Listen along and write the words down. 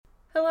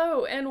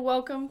Hello, and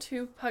welcome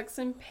to Pucks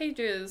and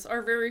Pages,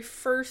 our very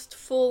first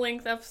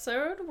full-length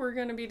episode. We're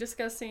going to be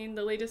discussing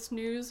the latest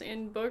news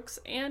in books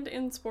and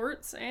in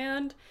sports,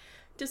 and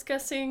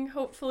discussing,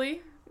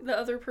 hopefully, the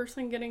other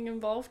person getting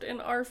involved in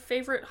our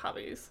favorite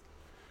hobbies.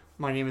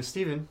 My name is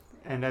Steven,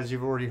 and as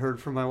you've already heard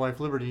from my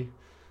wife Liberty,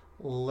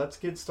 let's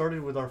get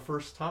started with our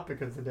first topic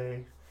of the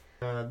day.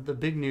 The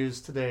big news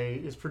today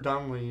is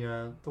predominantly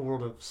the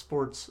world of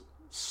sports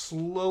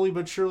slowly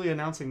but surely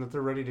announcing that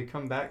they're ready to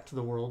come back to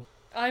the world.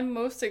 I'm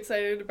most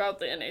excited about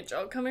the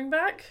NHL coming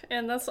back,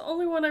 and that's the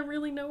only one I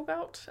really know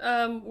about.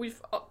 We've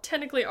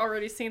technically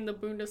already seen the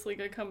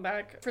Bundesliga come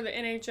back. For the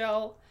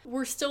NHL,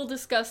 we're still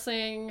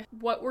discussing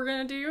what we're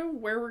going to do,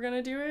 where we're going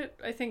to do it.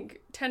 I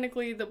think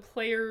technically the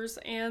players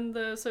and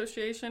the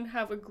association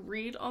have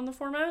agreed on the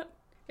format,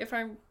 if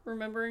I'm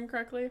remembering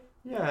correctly.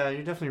 Yeah,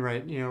 you're definitely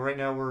right. Right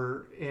now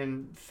we're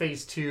in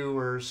phase 2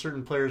 where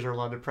certain players are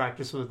allowed to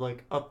practice with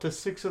like up to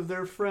 6 of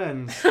their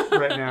friends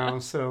right now,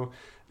 so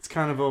it's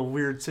kind of a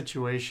weird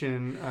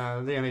situation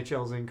the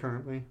NHL's in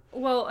currently.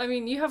 Well, I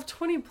mean, you have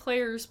 20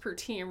 players per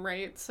team,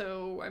 right?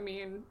 So, I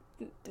mean,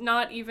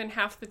 not even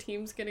half the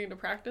teams getting to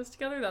practice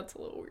together, that's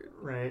a little weird.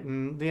 Right,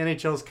 and the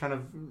NHL's kind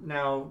of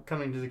now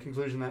coming to the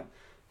conclusion that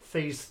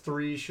phase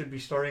 3 should be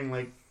starting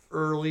like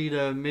early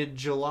to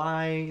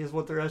mid-July is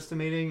what they're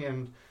estimating,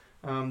 and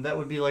that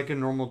would be like a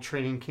normal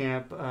training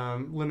camp,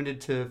 limited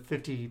to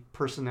 50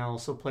 personnel,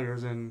 so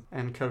players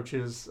and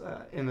coaches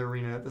in the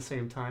arena at the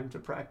same time to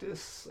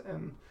practice.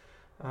 And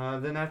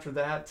then after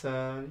that,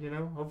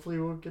 hopefully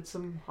we'll get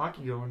some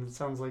hockey going. It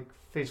sounds like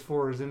Phase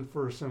 4 is in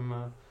for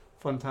some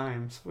fun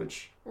times,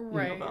 which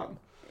right. You know about.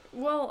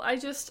 Well, I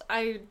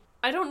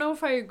don't know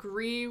if I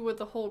agree with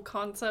the whole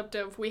concept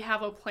of we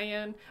have a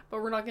plan,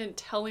 but we're not going to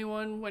tell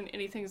anyone when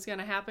anything's going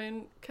to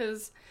happen,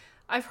 because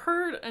I've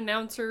heard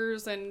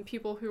announcers and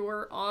people who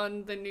are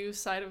on the news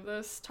side of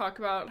this talk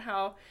about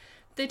how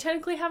they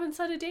technically haven't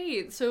set a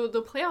date, so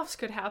the playoffs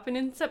could happen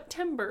in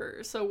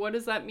September. So what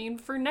does that mean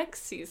for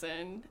next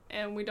season?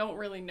 And we don't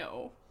really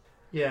know.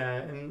 Yeah,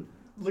 and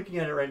looking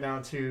at it right now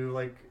too,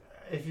 like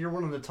if you're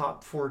one of the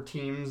top 4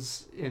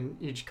 teams in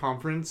each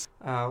conference,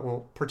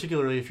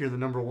 particularly if you're the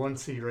number 1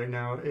 seed right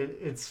now,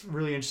 it's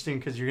really interesting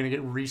because you're going to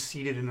get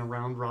reseeded in a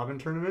round robin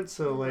tournament.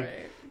 So like.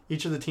 Right.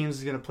 Each of the teams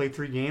is going to play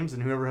 3 games,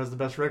 and whoever has the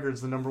best record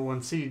is the number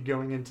 1 seed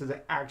going into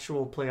the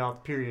actual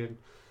playoff period.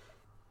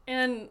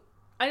 And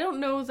I don't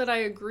know that I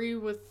agree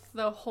with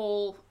the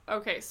whole,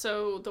 okay,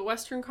 so the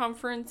Western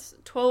Conference,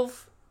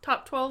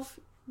 top 12,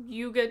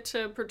 you get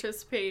to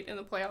participate in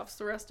the playoffs,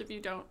 the rest of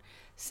you don't.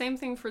 Same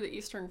thing for the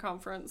Eastern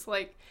Conference.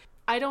 Like,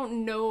 I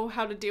don't know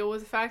how to deal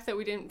with the fact that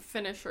we didn't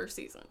finish our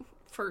season,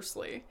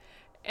 firstly.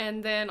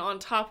 And then on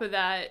top of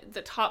that,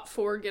 the top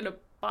 4 get a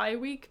bye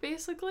week,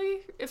 basically,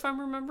 if I'm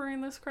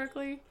remembering this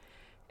correctly.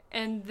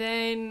 And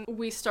then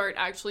we start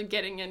actually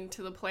getting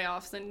into the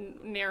playoffs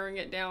and narrowing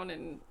it down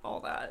and all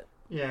that.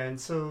 Yeah, and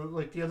so,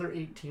 like, the other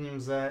 8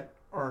 teams that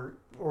are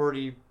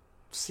already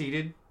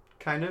seeded,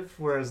 kind of,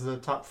 whereas the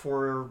top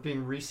 4 are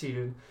being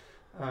reseeded,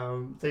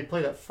 they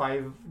play that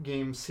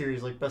 5-game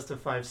series, like best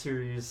of 5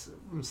 series,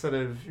 instead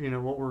of,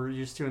 what we're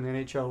used to in the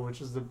NHL,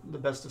 which is the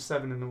best of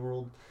 7 in the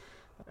world.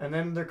 And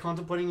then they're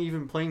contemplating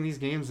even playing these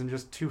games in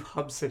just 2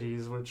 hub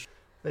cities, which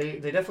They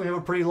definitely have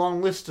a pretty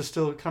long list to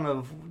still kind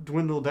of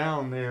dwindle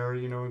down there,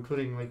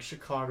 including like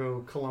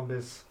Chicago,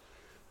 Columbus,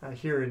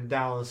 here in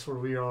Dallas where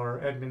we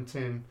are,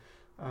 Edmonton,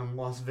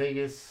 Las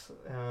Vegas,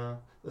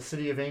 the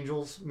City of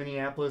Angels,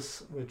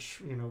 Minneapolis, which,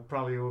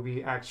 probably will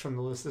be axed from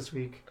the list this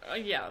week.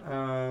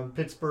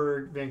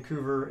 Pittsburgh,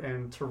 Vancouver,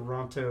 and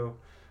Toronto.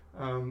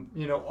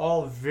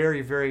 All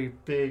very, very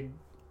big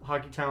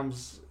hockey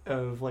towns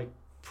of like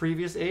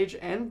previous age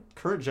and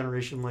current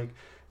generation, like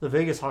the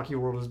Vegas hockey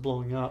world is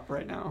blowing up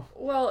right now.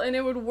 Well, and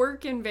it would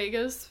work in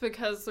Vegas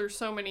because there's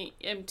so many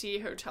empty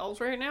hotels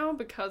right now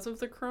because of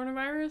the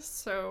coronavirus,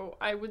 so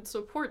I would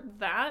support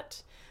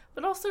that.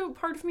 But also,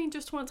 part of me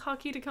just wants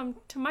hockey to come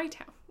to my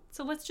town.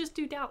 So let's just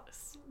do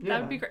Dallas. Yeah. That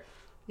would be great.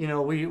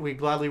 We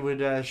gladly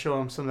would show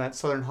them some of that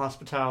southern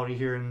hospitality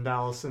here in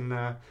Dallas and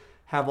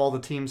have all the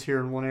teams here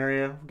in one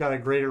area. We've got a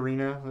great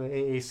arena, the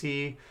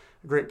AAC,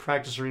 a great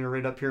practice arena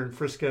right up here in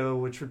Frisco,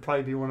 which would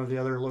probably be one of the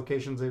other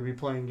locations they'd be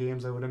playing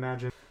games, I would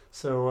imagine.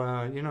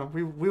 So,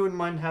 we wouldn't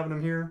mind having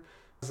them here.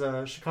 As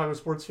a Chicago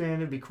sports fan,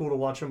 it'd be cool to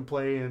watch them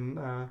play in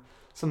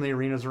some of the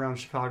arenas around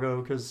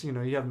Chicago because,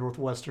 you have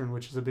Northwestern,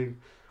 which is a big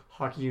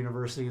hockey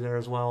university there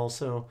as well.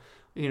 So,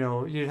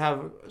 you'd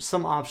have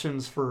some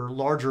options for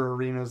larger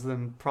arenas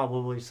than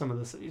probably some of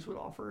the cities would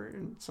offer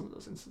in some of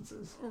those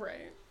instances.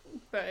 Right.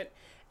 But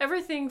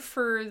everything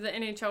for the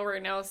NHL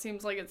right now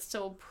seems like it's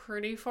still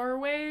pretty far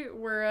away,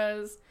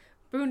 whereas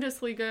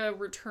Bundesliga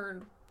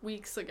returned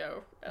weeks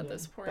ago at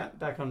this point.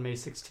 Back on May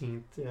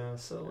 16th, yeah.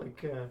 So,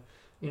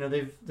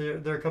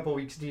 they're a couple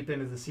weeks deep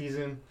into the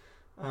season.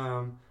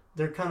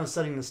 They're kind of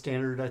setting the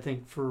standard, I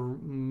think, for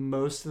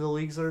most of the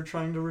leagues that are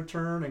trying to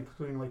return,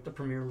 including, like, the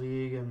Premier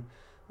League and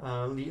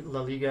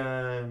La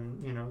Liga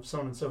and,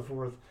 so on and so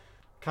forth.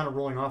 Kind of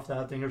rolling off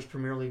that, the English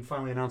Premier League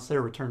finally announced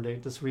their return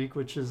date this week,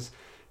 which is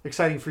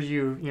exciting for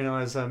you,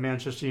 as a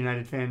Manchester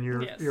United fan.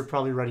 You're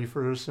probably ready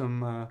for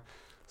some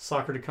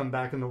soccer to come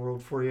back in the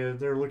world for you.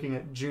 They're looking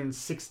at June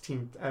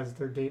 16th as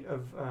their date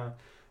of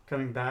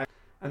coming back.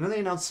 And then they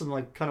announced some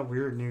like kind of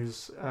weird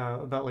news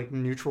about like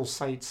neutral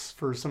sites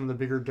for some of the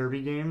bigger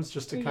derby games,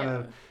 just to kind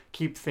of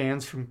keep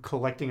fans from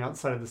collecting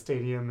outside of the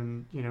stadium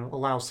and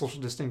allow social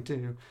distancing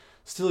to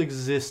still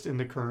exist in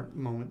the current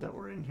moment that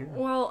we're in here.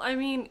 Well, I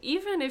mean,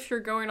 even if you're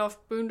going off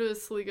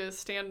Bundesliga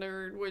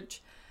standard,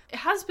 which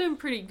has been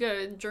pretty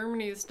good,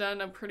 Germany's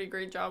done a pretty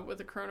great job with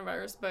the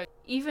coronavirus, but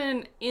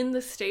even in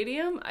the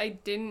stadium, I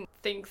didn't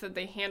think that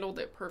they handled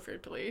it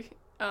perfectly.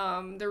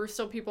 There were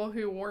still people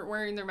who weren't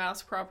wearing their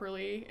mask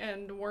properly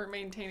and weren't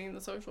maintaining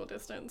the social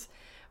distance.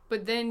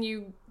 But then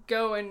you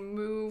go and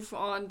move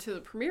on to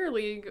the Premier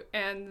League,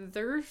 and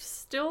they're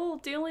still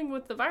dealing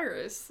with the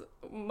virus,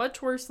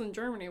 much worse than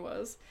Germany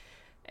was.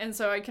 And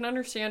so I can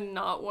understand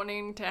not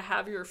wanting to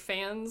have your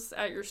fans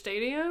at your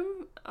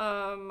stadium.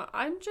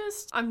 I'm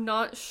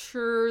not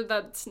sure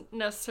that's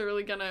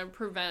necessarily going to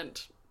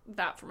prevent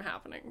that from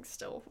happening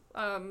still.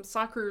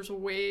 Soccer's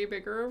way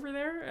bigger over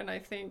there, and I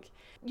think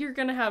you're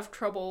going to have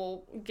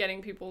trouble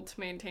getting people to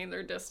maintain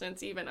their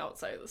distance even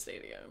outside of the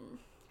stadium.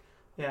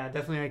 Yeah,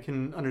 definitely I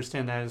can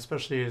understand that,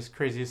 especially as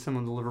crazy as some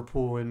of the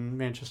Liverpool and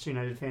Manchester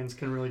United fans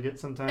can really get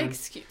sometimes.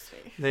 Excuse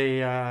me. They,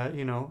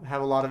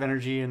 have a lot of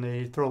energy and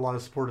they throw a lot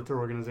of support at their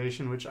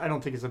organization, which I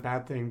don't think is a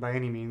bad thing by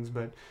any means,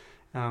 but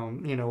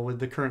with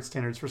the current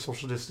standards for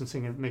social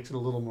distancing, it makes it a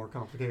little more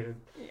complicated.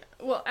 Yeah.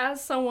 Well,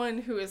 as someone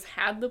who has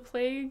had the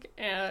plague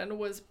and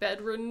was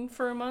bedridden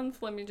for a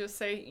month, let me just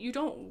say, you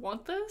don't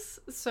want this.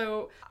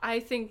 So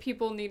I think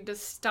people need to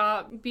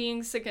stop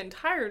being sick and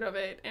tired of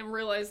it and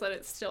realize that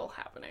it's still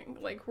happening.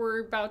 Like,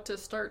 we're about to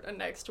start a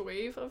next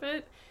wave of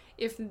it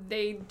if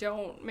they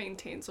don't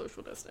maintain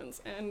social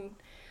distance. And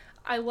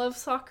I love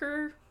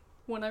soccer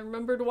when I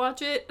remember to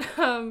watch it,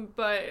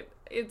 but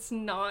it's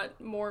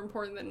not more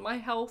important than my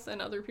health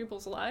and other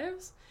people's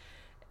lives.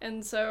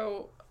 And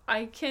so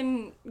I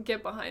can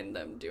get behind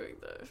them doing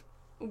the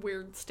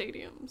weird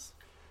stadiums.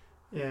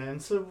 Yeah,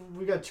 and so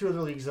we got two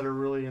other leagues that are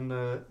really in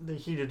the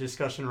heat of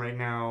discussion right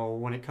now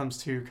when it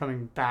comes to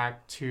coming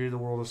back to the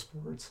world of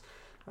sports.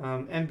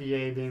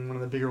 NBA being one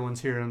of the bigger ones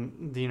here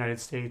in the United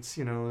States.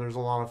 There's a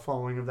lot of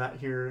following of that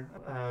here.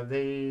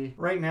 They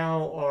right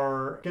now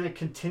are going to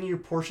continue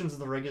portions of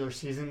the regular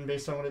season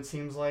based on what it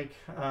seems like.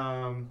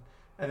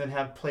 And then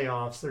have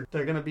playoffs.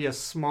 They're going to be a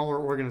smaller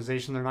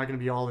organization. They're not going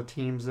to be all the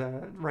teams.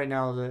 Right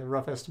now, the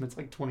rough estimate's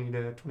like 20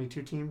 to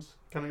 22 teams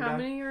coming back. How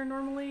many are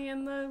normally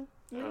in the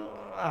league?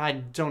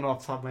 I don't know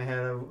off the top of my head.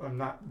 I'm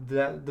not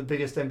the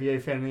biggest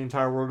NBA fan in the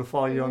entire world to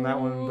follow you on that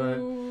one,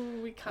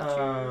 but we cut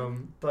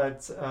you.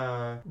 But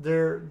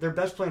their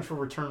best plan for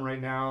return right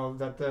now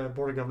that the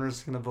Board of Governors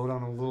is going to vote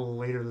on a little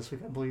later this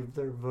week. I believe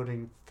they're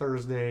voting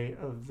Thursday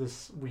of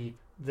this week.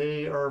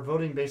 They are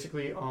voting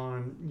basically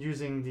on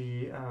using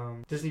the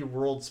Disney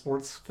World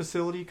Sports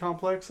Facility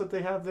complex that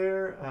they have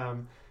there.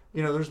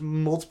 There's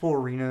multiple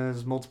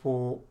arenas,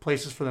 multiple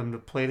places for them to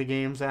play the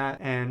games at.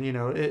 And,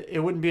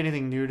 it wouldn't be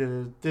anything new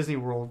to Disney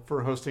World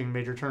for hosting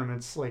major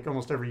tournaments like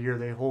almost every year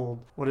they hold.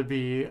 Would it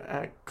be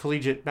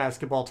collegiate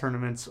basketball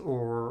tournaments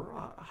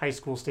or high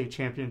school state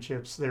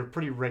championships? They're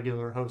pretty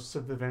regular hosts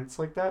of events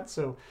like that.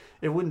 So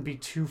it wouldn't be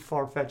too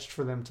far-fetched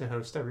for them to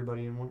host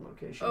everybody in one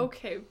location.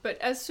 Okay, but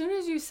as soon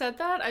as you said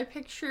that, I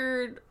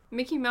pictured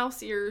Mickey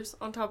Mouse ears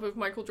on top of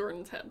Michael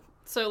Jordan's head.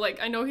 So,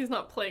 I know he's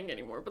not playing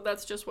anymore, but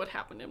that's just what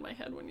happened in my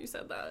head when you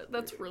said that.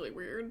 That's really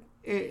weird.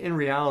 In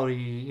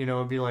reality,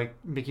 it'd be like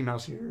Mickey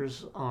Mouse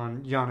ears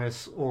on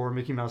Giannis or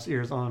Mickey Mouse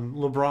ears on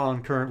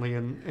LeBron currently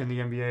in the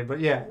NBA. But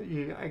yeah,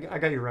 I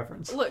got your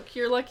reference. Look,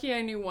 you're lucky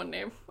I knew one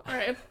name. All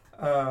right.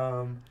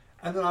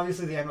 And then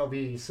obviously the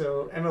MLB.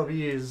 So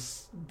MLB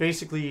is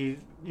basically,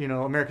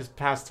 America's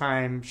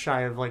pastime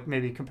shy of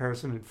maybe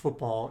comparison in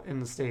football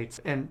in the States.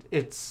 And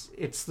it's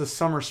the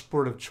summer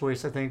sport of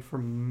choice, I think, for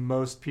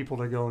most people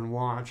to go and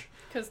watch.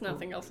 Because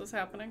nothing else is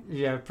happening.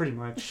 Yeah, pretty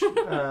much.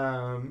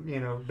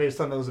 Based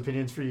on those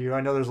opinions for you.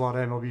 I know there's a lot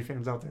of MLB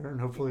fans out there,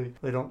 and hopefully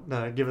they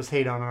don't give us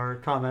hate on our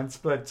comments.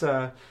 But,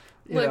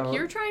 Look,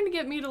 you're trying to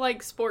get me to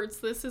like sports.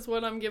 This is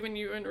what I'm giving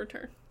you in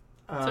return.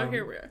 So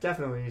here we are.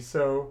 Definitely.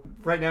 So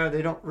right now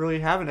they don't really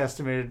have an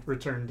estimated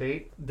return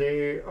date.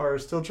 They are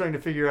still trying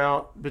to figure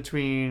out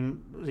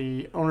between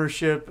the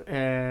ownership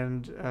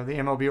and the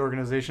MLB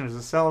organization as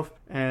itself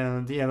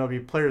and the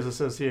MLB Players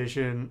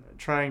Association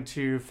trying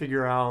to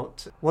figure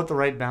out what the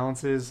right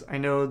balance is. I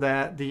know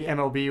that the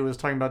MLB was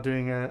talking about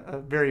doing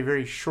a very,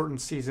 very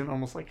shortened season,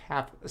 almost like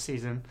half a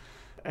season.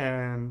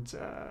 And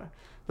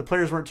the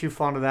players weren't too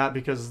fond of that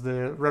because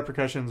the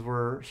repercussions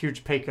were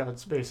huge pay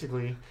cuts,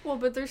 basically. Well,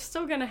 but they're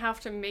still going to have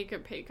to make a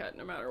pay cut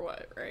no matter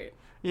what, right?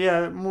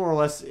 Yeah, more or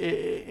less.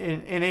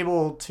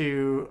 Able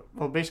to,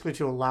 basically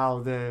to allow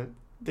the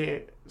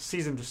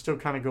season to still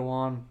kind of go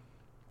on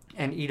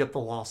and eat up the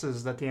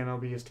losses that the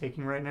MLB is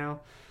taking right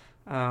now.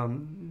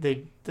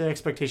 The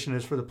expectation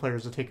is for the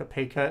players to take a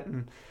pay cut.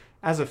 And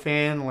as a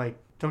fan,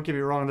 don't get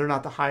me wrong, they're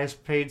not the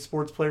highest paid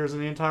sports players in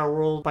the entire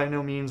world. By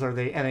no means are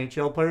they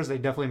NHL players. They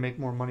definitely make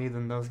more money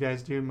than those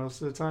guys do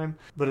most of the time.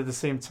 But at the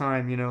same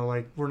time,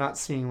 like we're not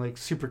seeing like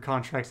super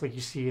contracts like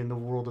you see in the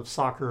world of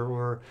soccer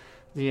or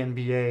the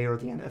NBA or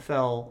the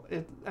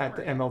NFL at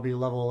the MLB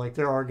level. Like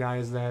there are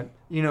guys that,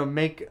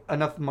 make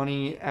enough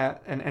money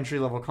at an entry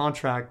level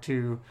contract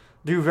to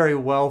do very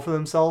well for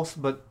themselves,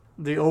 but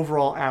the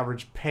overall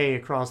average pay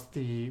across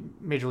the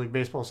Major League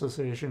Baseball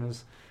Association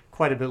is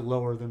quite a bit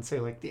lower than,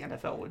 say, like the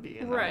NFL would be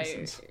in that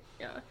instance.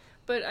 Yeah.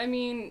 But, I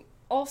mean,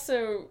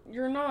 also,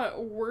 you're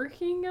not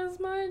working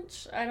as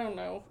much. I don't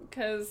know,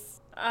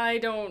 because I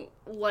don't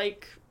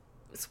like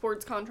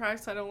sports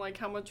contracts. I don't like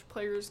how much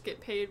players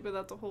get paid, but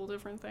that's a whole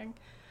different thing.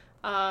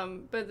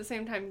 But at the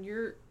same time,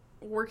 you're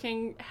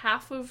working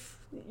half of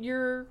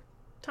your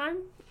time,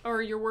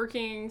 or you're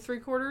working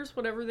 3/4,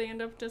 whatever they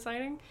end up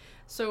deciding.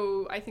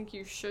 So I think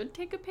you should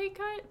take a pay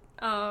cut.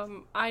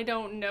 I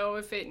don't know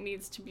if it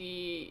needs to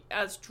be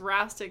as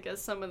drastic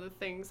as some of the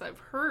things I've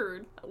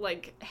heard,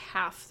 like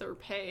half their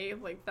pay.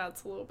 Like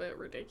that's a little bit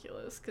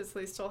ridiculous because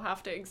they still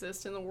have to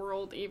exist in the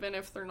world even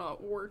if they're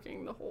not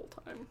working the whole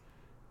time.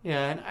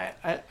 Yeah,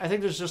 and I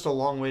think there's just a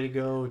long way to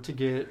go to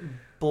get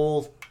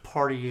both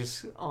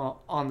parties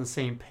on the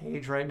same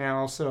page right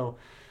now. So,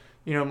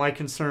 my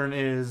concern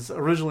is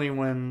originally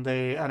when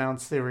they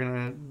announced they were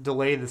going to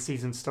delay the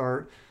season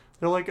start,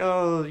 they're like,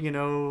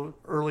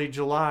 early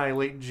July,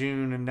 late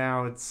June, and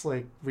now it's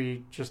like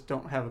we just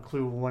don't have a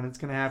clue when it's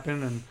going to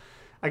happen. And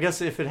I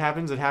guess if it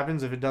happens, it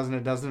happens. If it doesn't,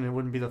 it doesn't. It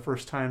wouldn't be the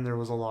first time there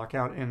was a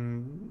lockout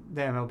in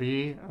the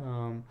MLB.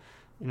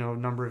 A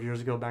number of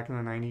years ago, back in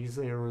the 90s,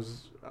 there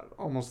was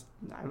almost,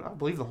 I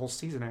believe the whole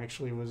season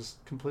actually was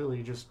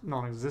completely just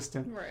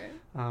non-existent.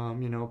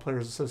 Right.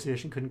 Players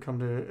Association couldn't come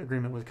to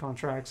agreement with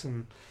contracts,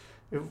 and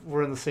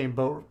we're in the same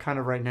boat kind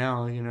of right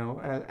now.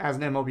 As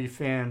an MLB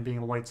fan, being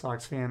a White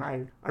Sox fan,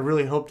 I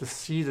really hope to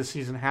see the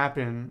season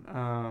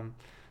happen,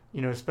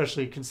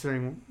 especially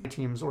considering my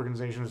team's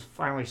organization is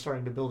finally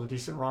starting to build a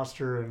decent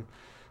roster. And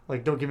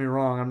like, don't get me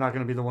wrong, I'm not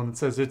going to be the one that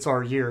says it's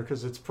our year,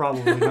 because it's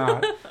probably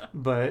not.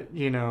 But,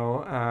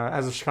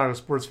 as a Chicago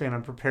sports fan,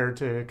 I'm prepared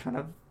to kind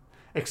of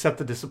accept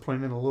the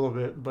disappointment a little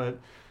bit. But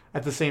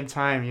at the same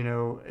time,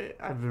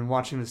 I've been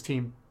watching this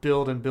team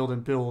build and build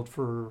and build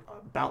for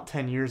about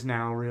 10 years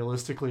now,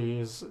 realistically,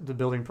 is the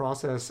building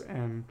process.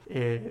 And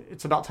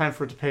it's about time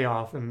for it to pay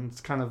off. And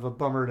it's kind of a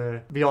bummer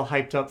to be all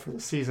hyped up for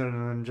the season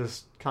and then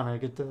just kind of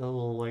get the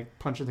little, like,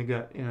 punch in the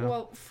gut,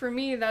 Well, for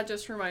me, that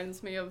just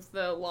reminds me of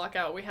the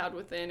lockout we had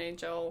with the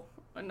NHL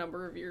a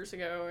number of years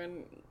ago.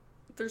 And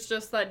there's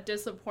just that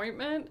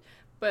disappointment,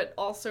 but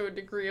also a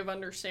degree of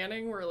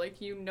understanding where, like,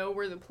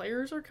 where the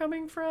players are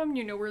coming from,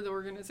 where the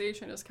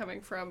organization is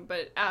coming from,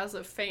 but as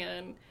a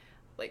fan,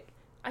 like,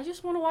 I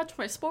just want to watch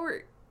my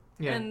sport.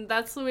 Yeah. And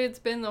that's the way it's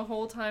been the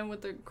whole time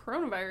with the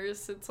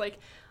coronavirus. It's like,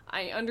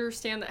 I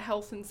understand that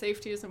health and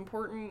safety is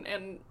important,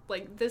 and,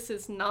 like, this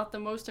is not the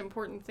most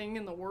important thing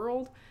in the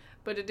world,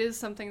 but it is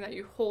something that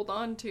you hold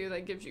on to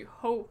that gives you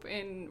hope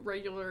in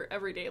regular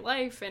everyday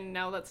life, and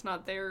now that's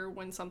not there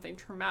when something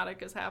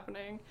traumatic is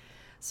happening.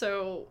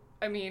 So,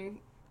 I mean,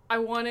 I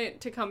want it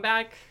to come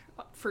back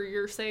for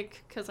your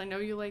sake, because I know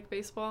you like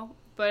baseball,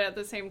 but at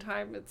the same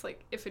time, it's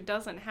like, if it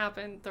doesn't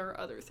happen, there are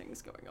other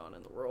things going on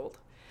in the world.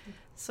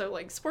 So,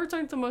 like, sports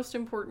aren't the most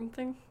important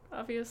thing,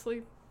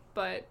 obviously,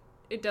 but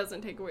it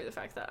doesn't take away the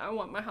fact that I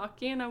want my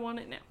hockey and I want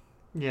it now.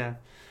 Yeah.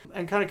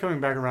 And kind of coming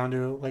back around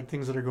to, like,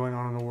 things that are going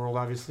on in the world,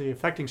 obviously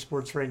affecting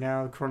sports right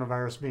now,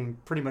 coronavirus being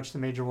pretty much the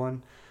major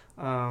one.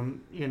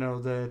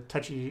 The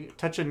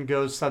touch and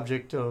go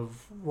subject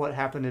of what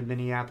happened in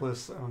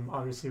Minneapolis.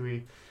 Obviously,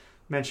 we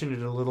mentioned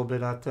it a little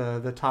bit at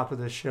the top of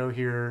the show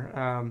here.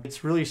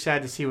 It's really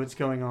sad to see what's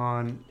going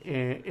on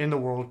in the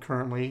world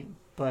currently,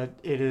 but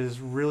it is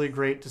really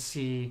great to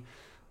see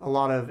a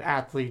lot of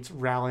athletes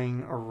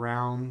rallying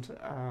around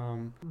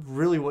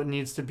really what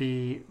needs to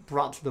be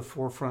brought to the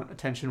forefront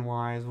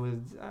attention-wise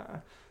with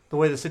the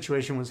way the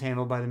situation was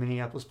handled by the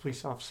Minneapolis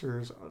police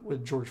officers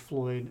with George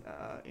Floyd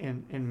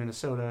in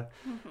Minnesota.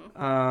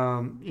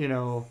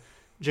 Mm-hmm.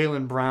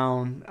 Jaylen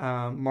Brown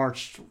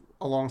marched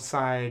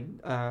alongside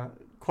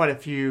quite a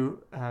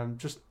few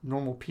just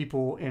normal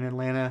people in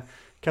Atlanta,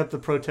 kept the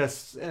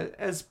protests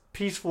as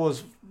peaceful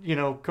as,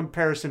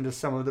 comparison to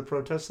some of the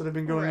protests that have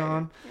been going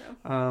on.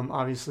 Yeah.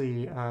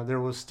 Obviously,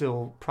 there was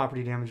still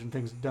property damage and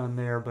things done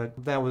there,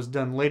 but that was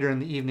done later in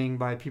the evening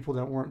by people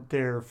that weren't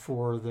there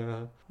for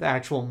the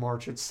actual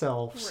march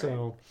itself. Right.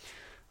 So,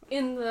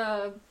 in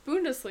the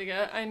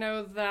Bundesliga, I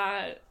know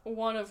that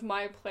one of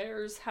my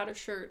players had a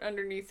shirt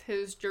underneath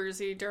his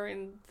jersey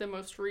during the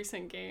most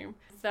recent game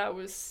that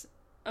was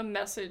a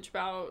message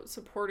about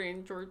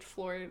supporting George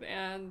Floyd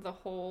and the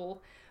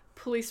whole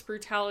police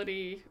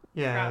brutality.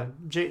 Yeah,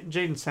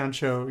 Jadon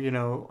Sancho,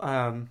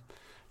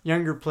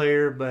 younger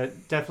player,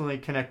 but definitely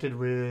connected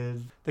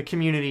with the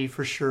community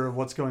for sure of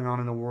what's going on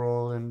in the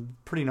world, and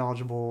pretty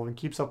knowledgeable and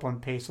keeps up on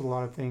pace with a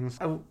lot of things.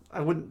 I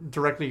wouldn't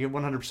directly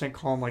 100%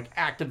 call him like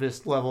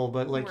activist level,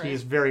 but like Right. he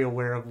is very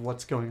aware of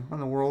what's going on in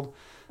the world.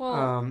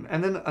 Well,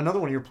 And then another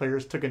one of your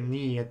players took a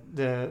knee at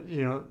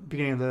the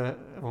beginning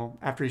of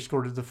after he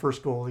scored the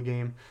first goal of the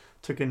game,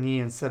 took a knee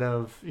instead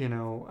of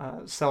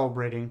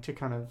celebrating to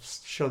kind of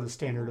show the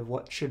standard of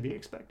what should be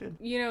expected.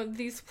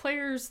 these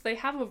players, they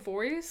have a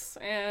voice,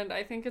 and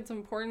I think it's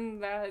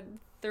important that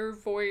their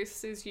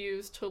voice is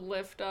used to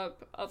lift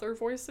up other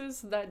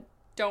voices that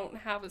don't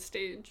have a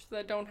stage,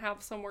 that don't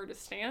have somewhere to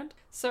stand.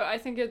 So I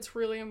think it's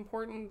really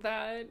important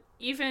that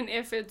even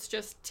if it's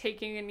just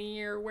taking a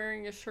knee or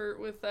wearing a shirt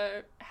with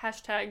a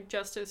hashtag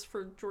justice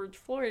for George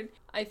Floyd,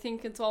 I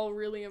think it's all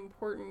really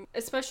important,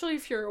 especially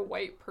if you're a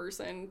white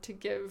person, to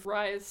give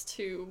rise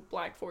to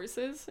black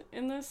voices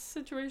in this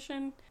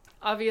situation.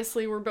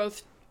 Obviously, we're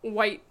both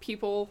white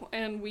people,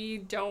 and we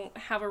don't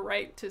have a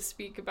right to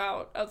speak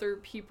about other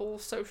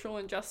people's social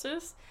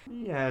injustice.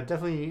 Yeah,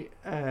 definitely.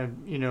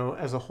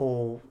 As a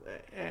whole,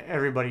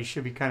 everybody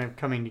should be kind of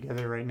coming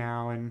together right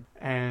now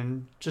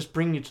and just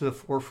bringing it to the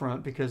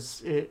forefront,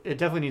 because it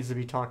definitely needs to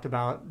be talked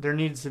about. There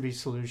needs to be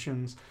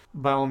solutions.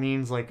 By all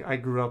means, like, I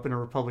grew up in a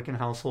Republican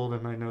household,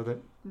 and I know that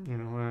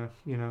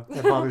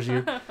that bothers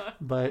you,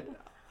 but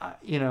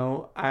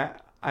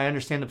I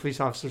understand the police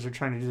officers are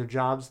trying to do their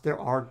jobs. There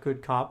are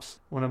good cops.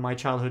 One of my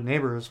childhood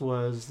neighbors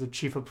was the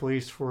chief of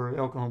police for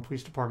El Cajon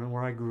Police Department,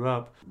 where I grew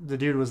up. The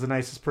dude was the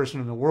nicest person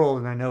in the world,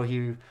 and I know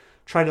he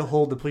tried to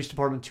hold the police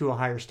department to a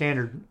higher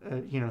standard,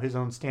 his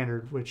own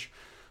standard, which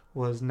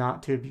was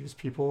not to abuse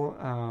people.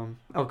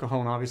 El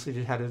Cajon obviously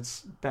had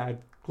its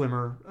bad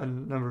glimmer a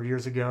number of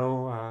years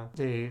ago.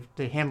 They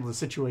handled the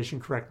situation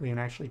correctly and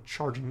actually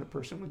charging the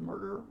person with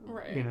murder,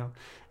 Right.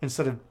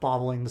 Instead of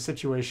bobbling the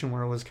situation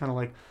where it was kind of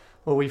like,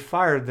 well, we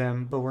fired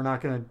them, but we're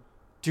not going to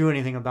do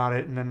anything about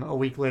it. And then a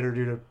week later,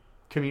 due to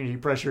community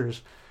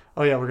pressures,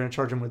 oh yeah, we're going to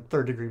charge them with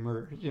third-degree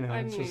murder.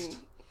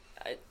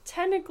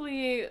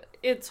 Technically,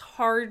 it's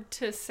hard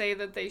to say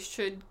that they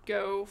should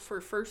go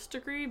for first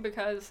degree,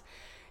 because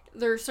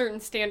there are certain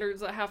standards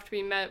that have to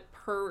be met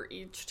per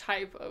each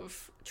type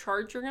of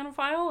charge you're going to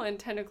file, and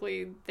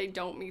technically they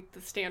don't meet the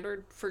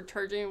standard for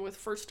charging with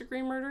first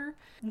degree murder.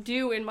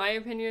 Do, in my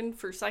opinion,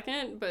 for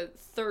second, but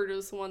third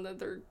is the one that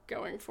they're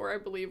going for, I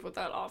believe, with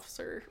that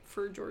officer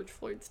for George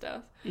Floyd's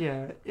death.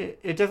 Yeah,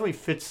 it definitely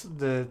fits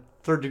the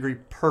third degree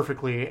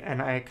perfectly,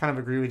 and I kind of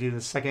agree with you.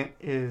 The second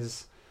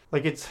is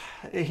like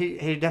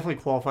he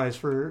definitely qualifies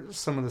for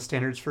some of the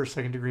standards for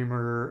second degree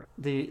murder.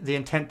 The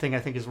intent thing, I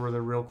think, is where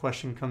the real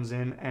question comes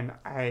in, and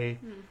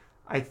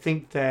I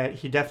think that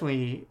he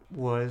definitely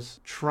was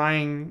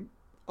trying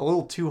a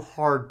little too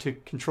hard to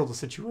control the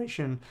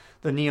situation.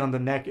 The knee on the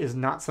neck is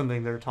not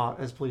something they're taught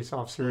as police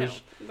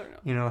officers. No,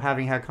 they're not.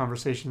 Having had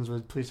conversations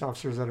with police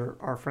officers that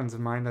are friends of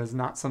mine, that is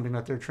not something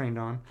that they're trained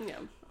on.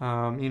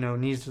 Yeah.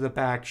 Knees to the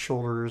back,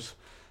 shoulders,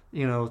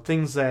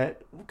 things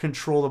that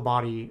control the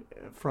body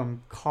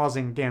from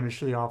causing damage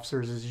to the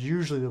officers is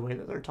usually the way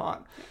that they're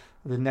taught.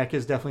 The neck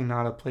is definitely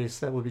not a place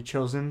that would be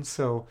chosen.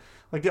 So,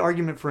 like, the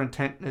argument for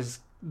intent is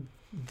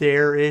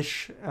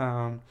there-ish.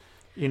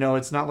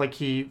 It's not like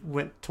he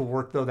went to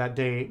work, though, that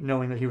day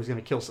knowing that he was going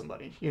to kill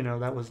somebody.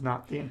 That was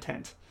not the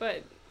intent.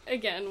 But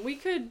again, we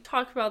could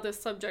talk about this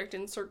subject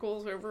in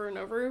circles over and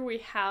over. We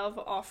have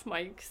off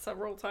mic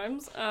several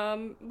times,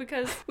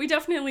 because we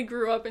definitely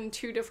grew up in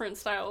two different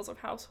styles of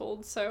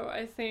households. So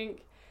I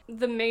think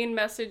the main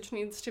message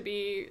needs to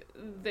be,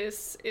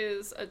 this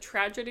is a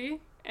tragedy,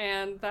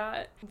 and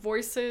that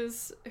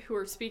voices who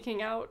are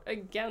speaking out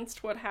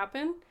against what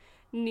happened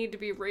need to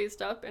be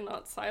raised up and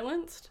not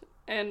silenced.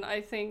 And I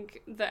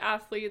think the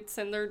athletes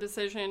and their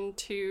decision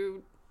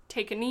to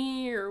take a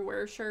knee or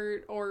wear a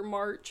shirt or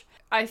march,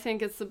 I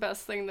think it's the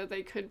best thing that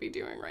they could be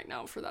doing right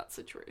now for that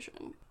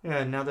situation.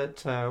 Yeah, now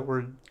that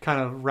we're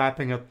kind of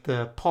wrapping up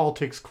the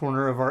politics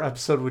corner of our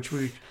episode, which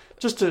we,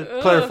 just to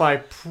clarify,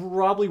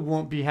 probably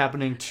won't be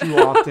happening too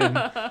often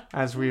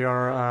as we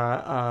are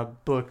a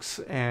books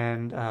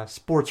and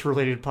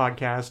sports-related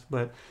podcast,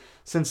 but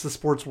since the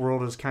sports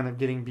world is kind of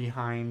getting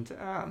behind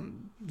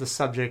the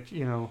subject,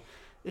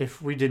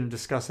 if we didn't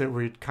discuss it,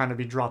 we'd kind of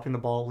be dropping the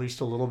ball at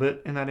least a little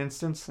bit in that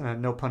instance.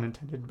 No pun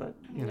intended, but,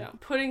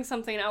 Putting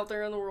something out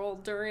there in the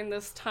world during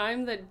this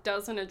time that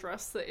doesn't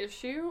address the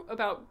issue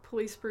about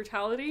police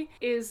brutality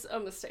is a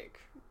mistake.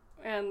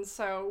 And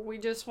so we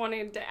just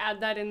wanted to add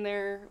that in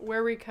there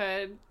where we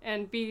could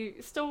and be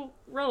still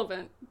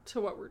relevant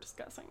to what we're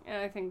discussing. And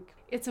I think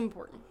it's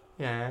important.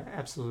 Yeah,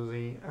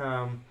 absolutely.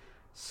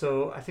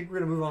 So I think we're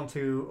going to move on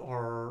to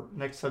our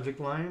next subject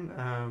line,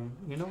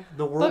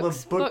 the world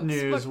of book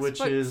news,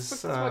 which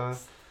is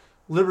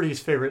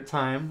Liberty's favorite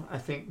time, I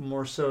think,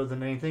 more so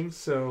than anything.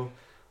 So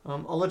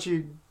I'll let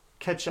you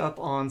catch up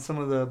on some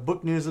of the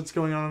book news that's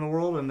going on in the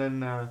world, and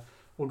then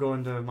we'll go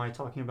into my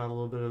talking about a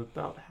little bit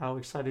about how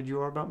excited you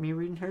are about me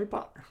reading Harry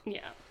Potter.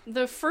 Yeah.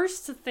 The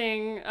first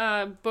thing,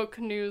 book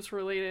news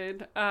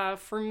related,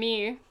 for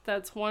me,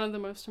 that's one of the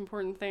most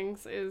important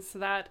things, is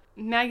that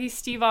Maggie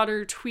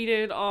Stiefvater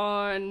tweeted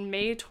on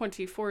May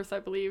 24th, I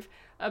believe,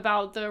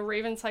 about the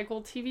Raven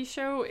Cycle TV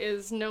show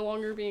is no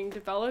longer being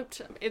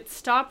developed. It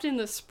stopped in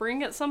the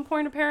spring at some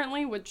point,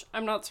 apparently, which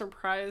I'm not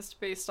surprised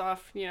based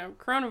off,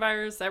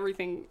 coronavirus,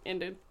 everything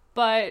ended.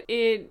 But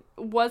it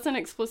wasn't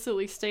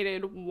explicitly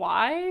stated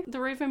why the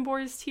Raven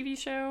Boys TV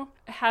show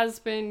has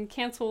been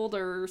canceled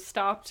or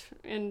stopped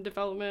in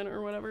development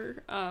or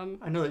whatever.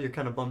 I know that you're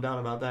kind of bummed out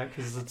about that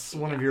because it's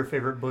one of your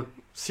favorite book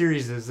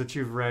series that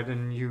you've read,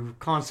 and you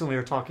constantly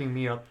are talking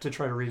me up to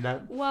try to read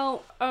that.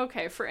 Well,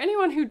 okay, for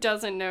anyone who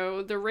doesn't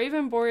know, The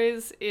Raven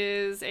Boys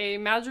is a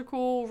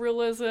magical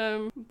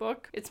realism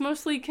book. It's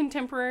mostly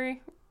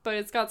contemporary, but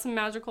it's got some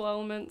magical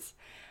elements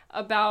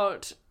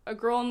about a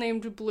girl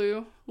named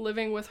Blue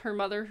living with her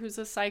mother, who's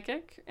a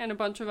psychic, and a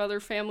bunch of other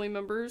family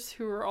members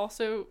who are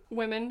also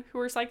women who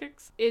are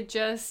psychics.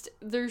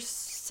 There's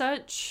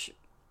such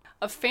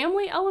a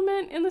family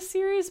element in the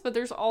series, but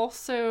there's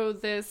also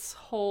this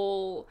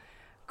whole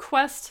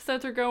quest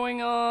that they're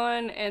going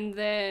on, and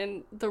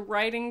then the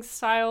writing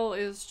style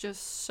is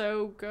just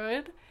so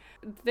good.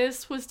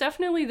 This was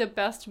definitely the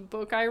best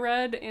book I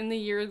read in the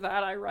year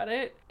that I read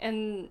it,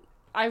 and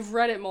I've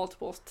read it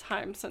multiple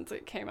times since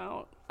it came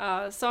out.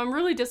 So I'm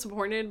really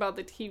disappointed about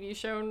the TV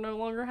show no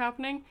longer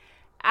happening.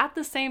 At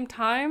the same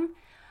time,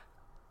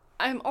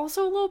 I'm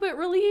also a little bit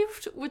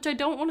relieved, which I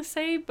don't want to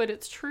say, but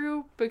it's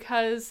true,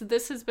 because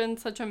this has been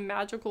such a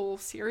magical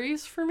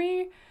series for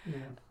me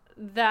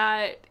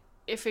that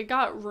if it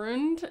got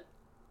ruined,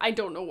 I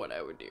don't know what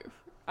I would do.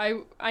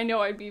 I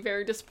know I'd be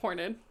very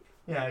disappointed.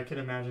 Yeah, I can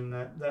imagine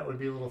that would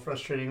be a little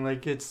frustrating.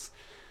 Like, it's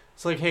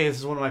like, hey, this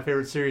is one of my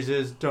favorite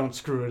series, don't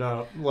screw it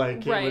up.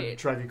 Like, right. It would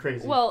drive you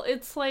crazy. Well,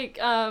 it's like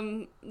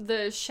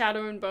the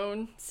Shadow and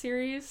Bone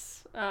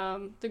series.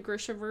 The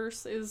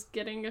Grishaverse is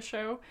getting a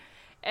show.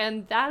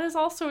 And that is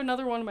also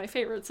another one of my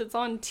favorites. It's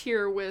on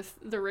tier with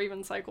the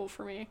Raven Cycle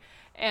for me.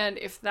 And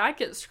if that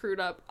gets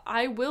screwed up,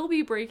 I will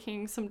be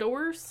breaking some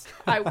doors.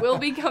 I will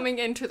be coming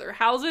into their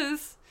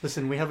houses.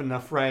 Listen, we have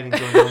enough rioting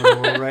going on in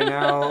the world right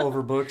now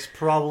over books.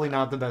 Probably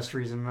not the best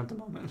reason at the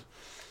moment.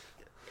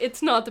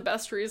 It's not the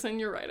best reason,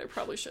 you're right, I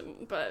probably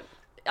shouldn't, but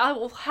I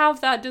will have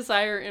that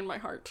desire in my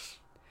heart.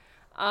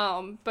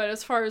 But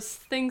as far as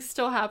things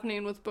still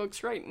happening with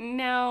books right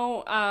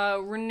now,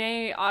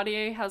 Renee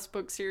Ahdieh has a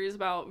book series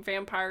about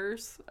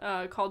vampires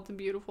called The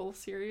Beautiful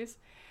series.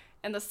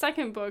 And the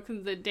second book,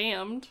 The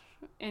Damned,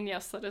 and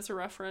yes, that is a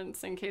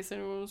reference in case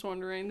anyone was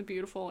wondering, The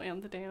Beautiful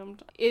and The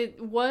Damned.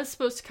 It was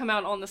supposed to come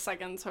out on the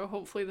 2nd, so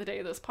hopefully the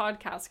day this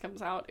podcast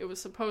comes out, it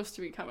was supposed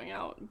to be coming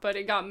out, but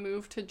it got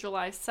moved to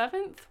July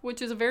 7th,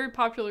 which is a very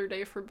popular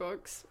day for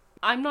books.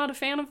 I'm not a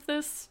fan of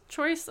this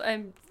choice.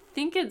 I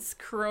think it's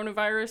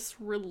coronavirus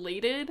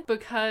related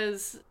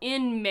because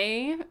in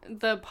May,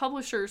 the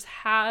publishers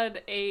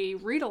had a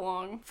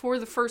read-along for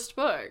the first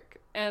book.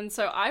 And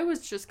so I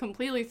was just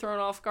completely thrown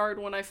off guard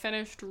when I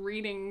finished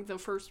reading the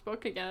first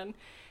book again.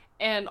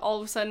 And all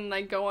of a sudden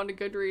I go onto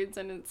Goodreads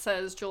and it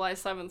says July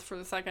 7th for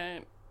the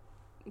second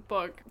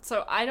book.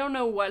 So I don't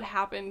know what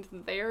happened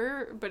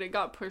there, but it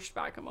got pushed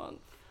back a month.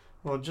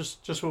 Well,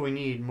 just what we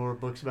need, more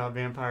books about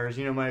vampires.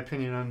 You know my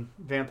opinion on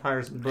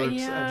vampires and books.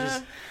 Yeah, I've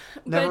just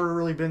never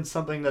really been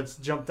something that's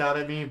jumped out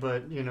at me,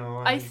 but,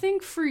 I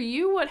think for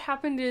you what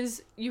happened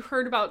is you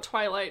heard about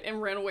Twilight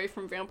and ran away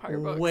from vampire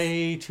books.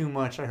 Way too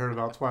much I heard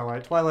about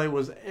Twilight. Twilight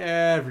was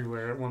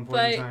everywhere at one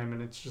point in time,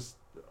 and it's just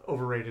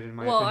overrated in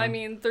my opinion. Well, I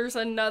mean, there's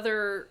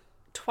another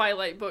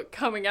Twilight book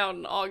coming out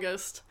in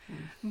August,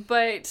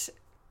 but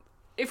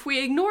if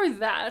we ignore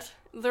that,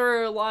 there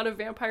are a lot of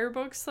vampire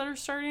books that are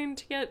starting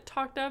to get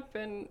talked up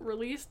and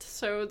released.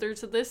 So there's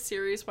this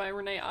series by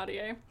Renee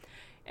Ahdieh.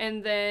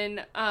 And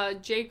then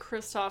Jay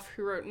Kristoff,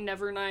 who wrote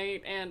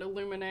Nevernight and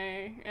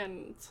Illuminae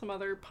and some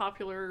other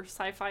popular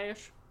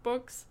sci-fi-ish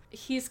books,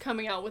 he's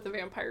coming out with a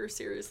vampire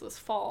series this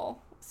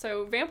fall.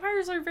 So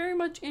vampires are very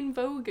much in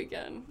vogue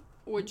again,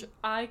 which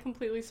I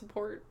completely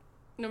support.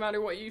 No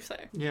matter what you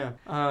say. Yeah.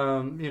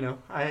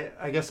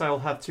 I guess I'll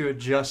have to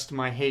adjust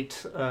my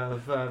hate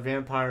of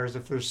vampires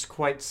if there's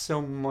quite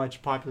so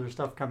much popular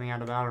stuff coming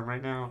out about them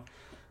right now.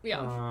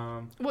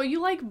 Yeah. Well, you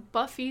like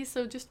Buffy,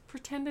 so just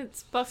pretend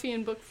it's Buffy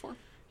in book form.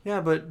 Yeah,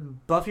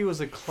 but Buffy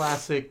was a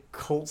classic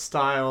cult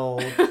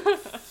style.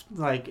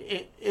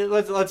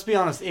 Let's be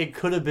honest, it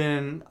could have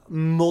been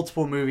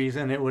multiple movies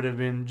and it would have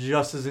been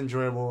just as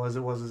enjoyable as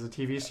it was as a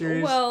TV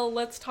series. Well,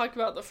 let's talk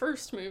about the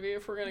first movie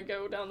if we're going to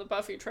go down the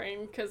Buffy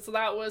train, because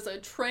that was a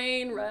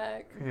train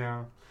wreck.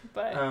 Yeah.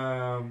 But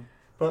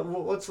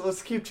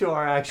let's keep to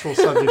our actual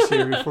subjects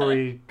here before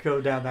we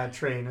go down that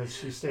train, as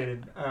she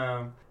stated.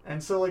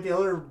 And so, like, the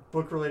other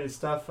book-related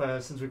stuff,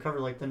 since we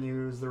covered, like, the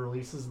news, the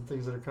releases, and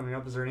things that are coming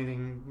up, is there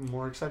anything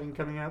more exciting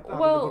coming out of the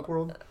book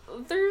world?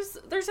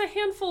 There's a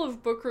handful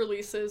of book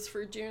releases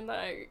for June that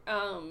I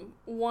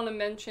want to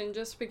mention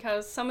just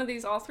because some of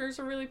these authors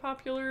are really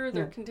popular.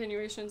 They're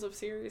continuations of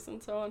series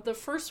and so on. The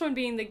first one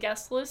being The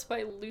Guest List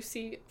by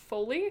Lucy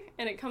Foley,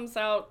 and it comes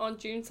out on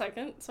June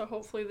 2nd, so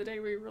hopefully the day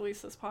we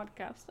release this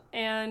podcast.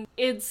 And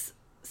it's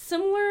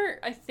similar,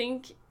 I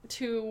think,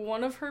 to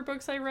one of her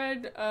books I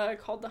read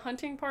called The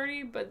Hunting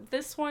Party, but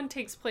this one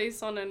takes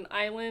place on an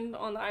island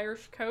on the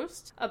Irish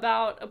coast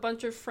about a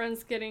bunch of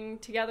friends getting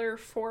together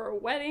for a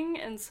wedding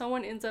and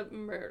someone ends up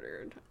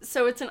murdered.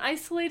 So it's an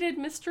isolated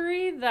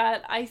mystery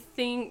that I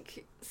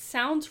think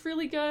sounds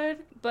really good,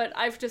 but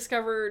I've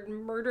discovered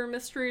murder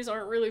mysteries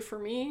aren't really for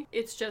me.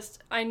 It's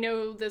just, I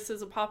know this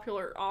is a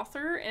popular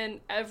author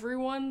and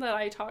everyone that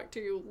I talk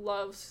to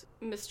loves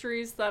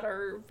mysteries that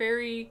are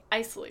very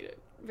isolated.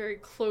 Very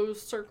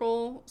closed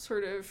circle,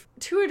 sort of,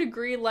 to a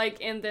degree, like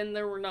And Then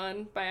There Were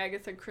None by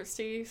Agatha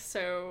Christie.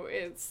 So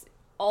it's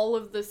all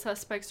of the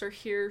suspects are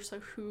here, so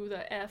who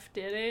the F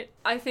did it?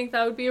 I think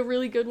that would be a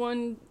really good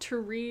one to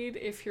read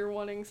if you're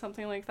wanting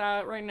something like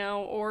that right now,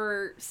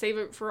 or save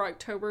it for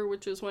October,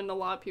 which is when a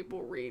lot of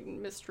people read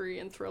mystery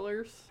and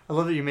thrillers. I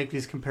love that you make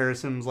these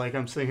comparisons. Like,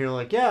 I'm sitting here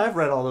like, yeah, I've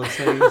read all those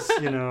things.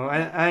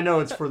 I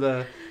know it's for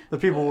the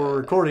people we're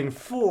recording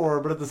for,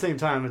 but at the same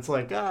time, it's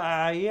like,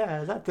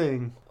 yeah, that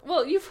thing.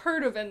 Well, you've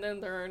heard of And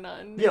Then There Are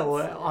None. Yeah,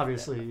 well,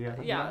 obviously,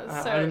 yeah.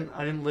 Yeah,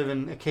 I didn't live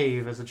in a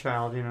cave as a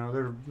child, There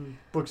are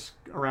books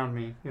around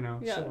me,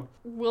 Yeah. So.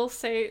 Will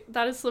say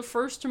that is the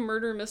first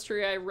murder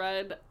mystery I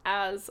read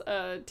as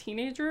a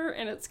teenager,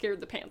 and it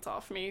scared the pants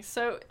off me.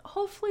 So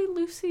hopefully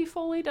Lucy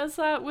Foley does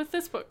that with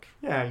this book.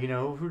 Yeah,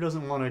 who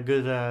doesn't want a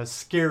good,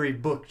 scary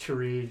book to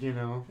read,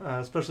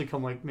 especially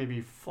come, like,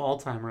 maybe fall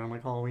time around,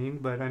 like Halloween,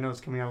 but I know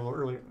it's coming out a little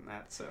earlier than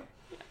that, so...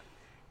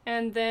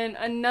 And then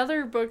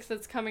another book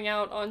that's coming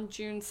out on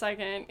June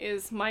 2nd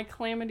is My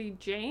Calamity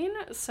Jane.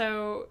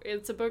 So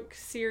it's a book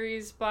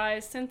series by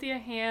Cynthia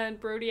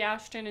Hand, Brody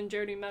Ashton, and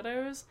Jody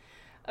Meadows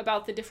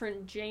about the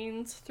different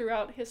Janes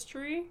throughout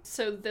history.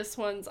 So this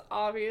one's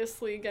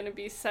obviously going to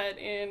be set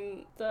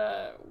in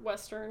the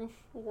Western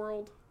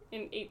world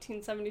in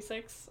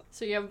 1876.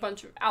 So you have a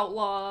bunch of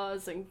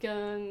outlaws and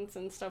guns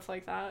and stuff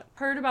like that.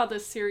 Heard about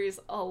this series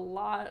a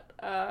lot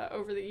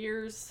over the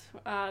years.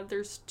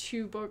 There's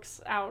 2 books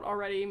out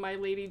already, My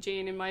Lady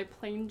Jane and My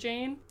Plain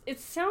Jane.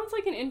 It sounds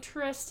like an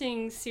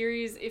interesting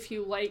series if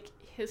you like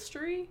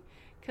history,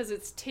 because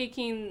it's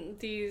taking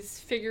these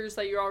figures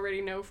that you already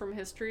know from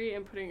history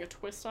and putting a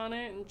twist on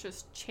it and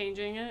just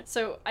changing it.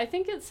 So I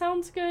think it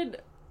sounds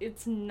good.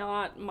 It's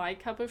not my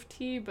cup of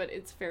tea, but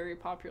it's very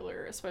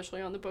popular,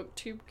 especially on the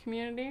BookTube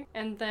community.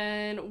 And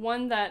then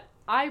one that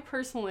I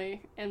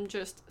personally am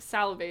just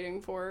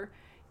salivating for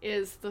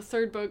is the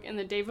 3rd book in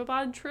the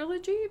Daevabad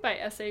trilogy by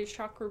S.A.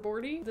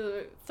 Chakraborty.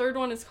 The 3rd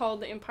one is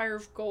called The Empire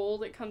of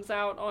Gold. It comes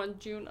out on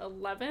June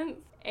 11th,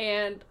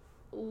 and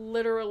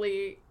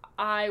literally,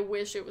 I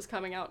wish it was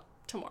coming out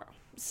tomorrow.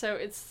 So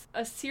it's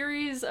a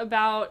series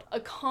about a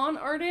con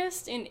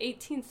artist in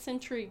 18th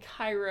century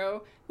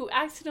Cairo who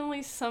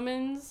accidentally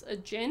summons a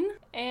jinn,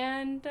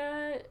 and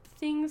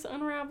things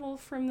unravel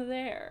from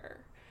there.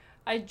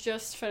 I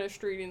just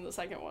finished reading the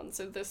 2nd one,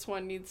 so this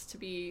one needs to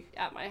be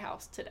at my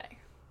house today.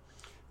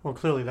 Well,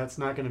 clearly that's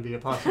not going to be a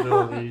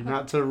possibility,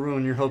 not to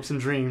ruin your hopes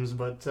and dreams,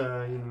 but,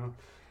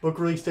 book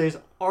release days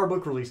are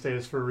book release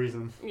days for a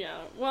reason.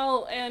 Yeah,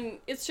 well, and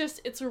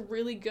it's a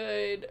really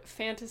good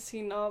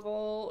fantasy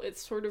novel.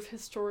 It's sort of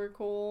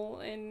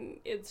historical, and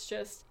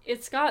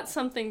it's got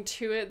something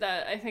to it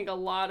that I think a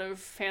lot of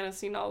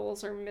fantasy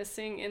novels are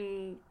missing,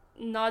 and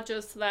not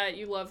just that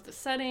you love the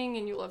setting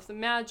and you love the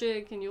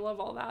magic and you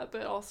love all that,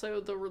 but also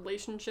the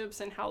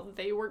relationships and how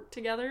they work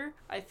together.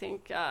 I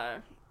think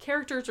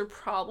characters are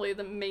probably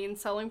the main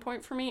selling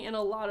point for me in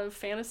a lot of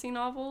fantasy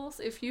novels.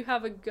 If you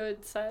have a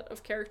good set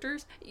of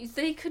characters,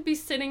 they could be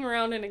sitting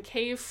around in a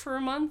cave for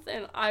a month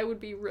and I would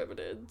be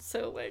riveted.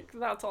 So,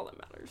 that's all that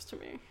matters to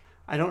me.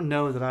 I don't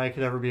know that I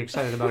could ever be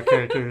excited about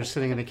characters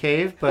sitting in a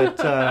cave, but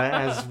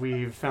as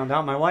we've found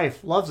out, my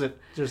wife loves it.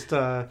 Just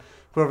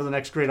whoever the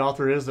next great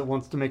author is that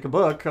wants to make a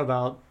book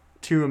about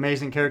 2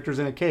 amazing characters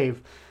in a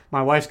cave,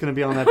 my wife's going to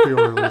be on that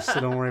pre-order list, so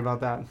don't worry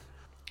about that.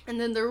 And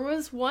then there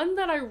was one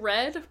that I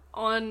read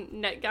on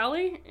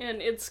NetGalley, and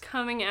it's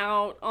coming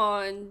out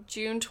on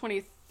June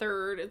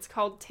 23rd. It's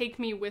called Take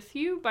Me With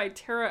You by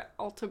Tara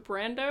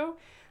Altebrando.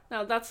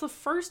 Now, that's the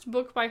first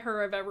book by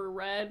her I've ever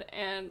read,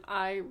 and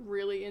I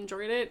really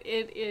enjoyed it.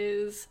 It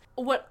is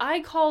what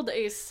I called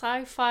a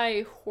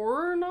sci-fi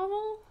horror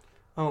novel.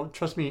 Oh,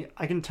 trust me,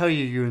 I can tell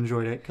you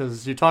enjoyed it,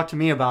 because you talked to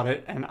me about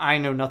it, and I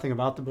know nothing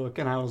about the book,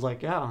 and I was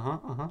like,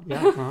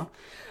 yeah.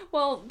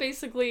 Well,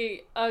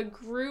 basically, a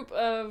group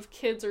of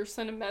kids are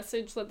sent a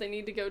message that they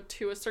need to go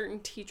to a certain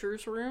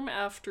teacher's room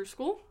after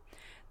school.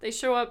 They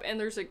show up, and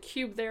there's a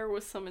cube there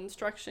with some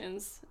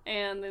instructions,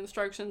 and the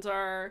instructions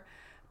are,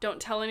 don't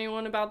tell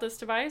anyone about this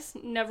device,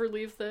 never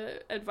leave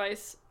the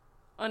advice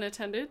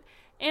unattended,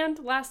 and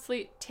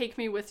lastly, take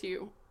me with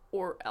you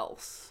or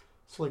else.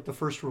 So, like, the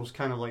first rule is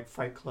kind of like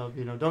Fight Club,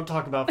 don't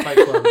talk about Fight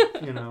Club,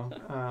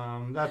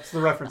 That's the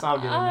reference I'll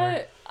get in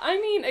there.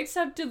 I mean,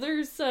 except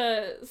there's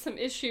some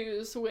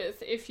issues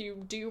with if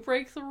you do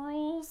break the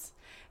rules,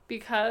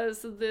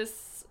 because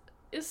this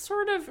is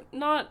sort of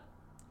not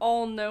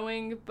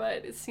all-knowing,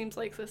 but it seems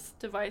like this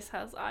device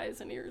has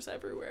eyes and ears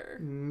everywhere.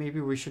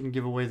 Maybe we shouldn't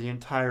give away the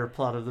entire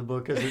plot of the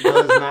book, as it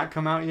does not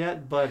come out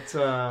yet, but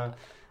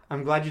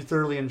I'm glad you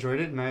thoroughly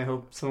enjoyed it, and I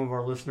hope some of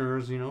our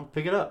listeners,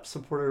 pick it up,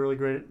 support a really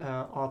great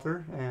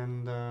author,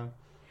 and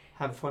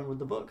have fun with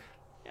the book.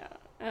 Yeah,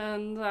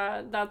 and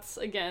that's,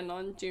 again,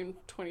 on June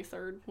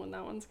 23rd when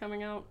that one's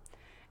coming out.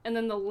 And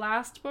then the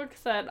last book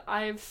that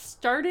I've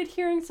started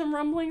hearing some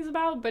rumblings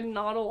about, but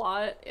not a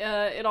lot,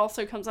 it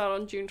also comes out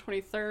on June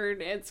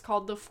 23rd. It's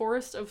called The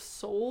Forest of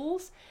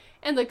Souls,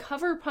 and the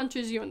cover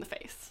punches you in the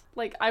face.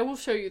 Like, I will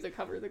show you the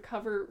cover. The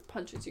cover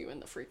punches you in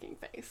the freaking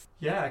face.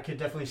 Yeah, I could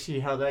definitely see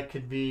how that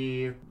could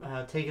be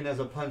taken as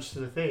a punch to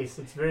the face.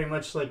 It's very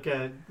much like,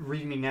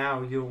 read me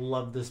now, you'll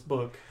love this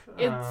book.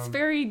 It's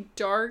very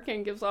dark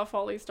and gives off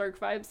all these dark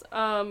vibes.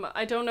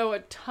 I don't know a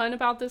ton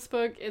about this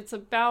book. It's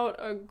about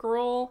a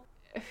girl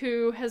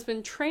who has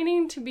been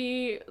training to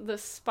be the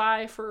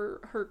spy for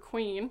her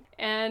queen,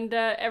 and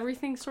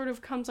everything sort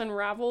of comes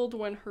unraveled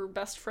when her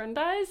best friend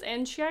dies,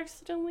 and she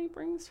accidentally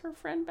brings her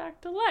friend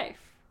back to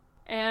life.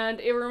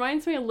 And it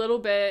reminds me a little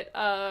bit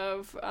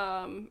of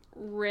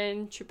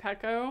Rin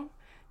Chupeco.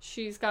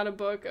 She's got a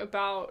book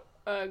about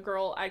a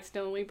girl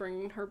accidentally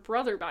bringing her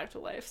brother back to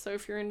life, so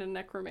if you're into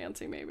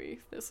necromancy, maybe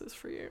this is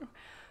for you.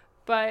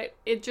 But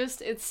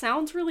it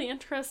sounds really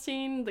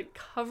interesting. The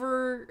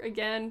cover,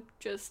 again,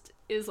 just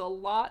is a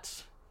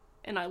lot,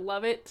 and I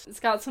love it. It's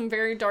got some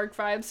very dark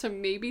vibes, so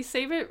maybe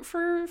save it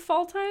for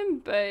fall time,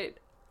 but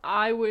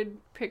I would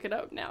pick it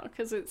up now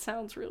because it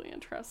sounds really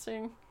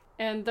interesting.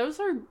 And those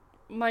are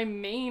my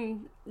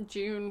main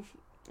June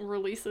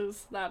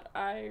releases that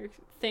I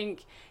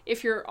think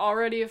if you're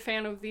already a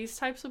fan of these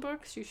types of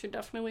books, you should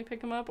definitely pick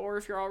them up, or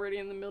if you're already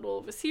in the middle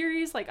of a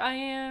series like I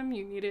am,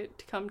 you need it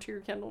to come to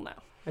your Kindle now.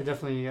 I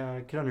definitely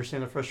can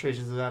understand the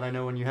frustrations of that. I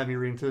know when you had me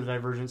reading through the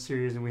Divergent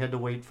series and we had to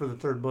wait for the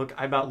third book,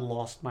 I about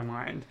lost my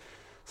mind.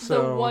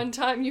 So, the one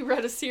time you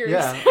read a series.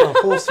 Yeah, a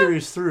whole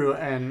series through,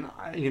 and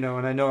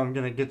and I know I'm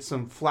going to get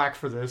some flack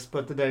for this,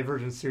 but the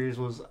Divergent series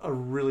was a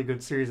really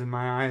good series in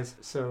my eyes.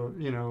 So,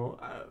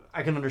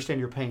 I can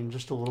understand your pain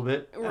just a little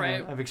bit.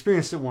 Right. I've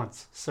experienced it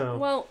once, so.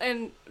 Well,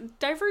 and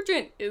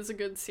Divergent is a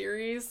good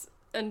series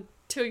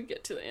until you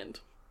get to the end.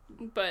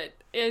 But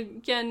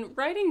again,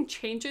 writing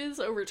changes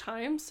over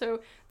time,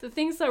 so the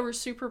things that were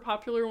super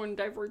popular when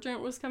Divergent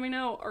was coming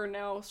out are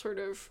now sort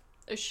of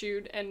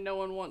eschewed, and no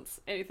one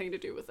wants anything to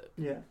do with it.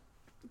 Yeah,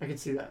 I can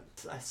see that.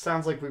 It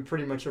sounds like we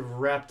pretty much have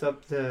wrapped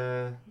up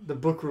the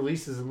book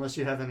releases, unless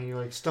you have any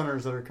like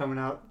stunners that are coming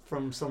out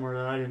from somewhere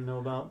that I didn't know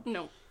about.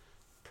 No.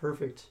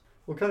 Perfect.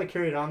 We'll kind of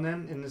carry it on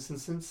then in this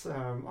instance.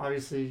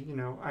 Obviously,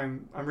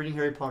 I'm reading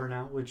Harry Potter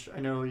now, which I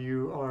know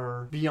you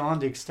are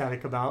beyond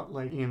ecstatic about.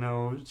 Like,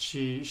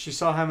 she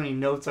saw how many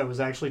notes I was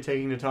actually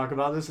taking to talk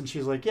about this, and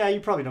she's like, yeah, you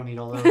probably don't need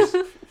all those.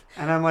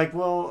 And I'm like,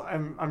 well,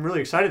 I'm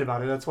really excited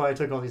about it. That's why I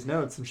took all these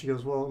notes. And she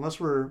goes, well, unless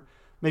we're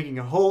making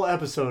a whole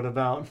episode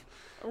about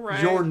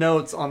your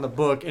notes on the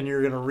book and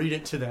you're going to read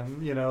it to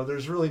them,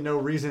 there's really no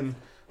reason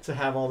to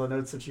have all the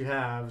notes that you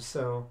have.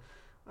 So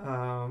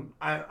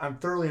I'm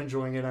thoroughly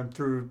enjoying it. I'm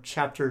through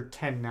chapter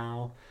 10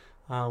 now,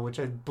 which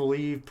I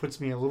believe puts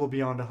me a little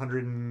beyond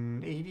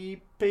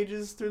 180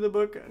 pages through the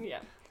book. Yeah.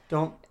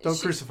 Don't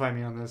crucify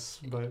me on this,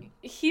 but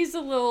he's a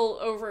little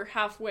over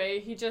halfway.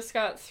 He just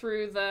got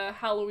through the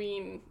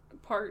Halloween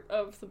part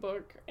of the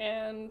book,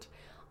 and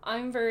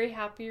I'm very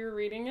happy you're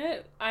reading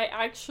it. I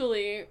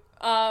actually,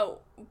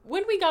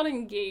 when we got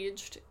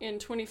engaged in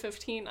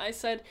 2015, I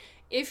said,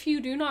 if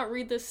you do not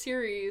read this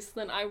series,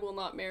 then I will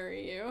not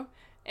marry you.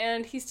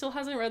 And he still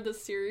hasn't read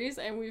this series,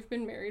 and we've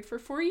been married for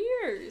 4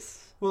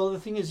 years. Well, the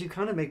thing is, you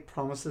kind of make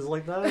promises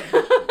like that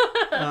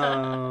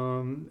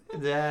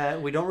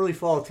that we don't really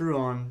follow through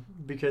on,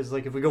 because,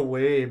 like, if we go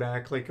way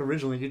back, like,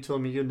 originally you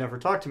told me you'd never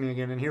talk to me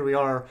again, and here we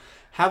are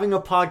having a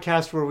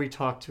podcast where we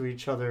talk to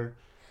each other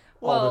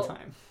all the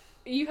time.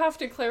 You have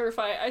to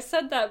clarify. I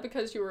said that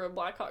because you were a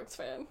Blackhawks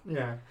fan.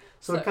 Yeah.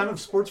 So kind of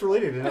sports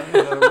related in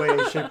a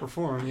way, shape, or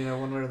form,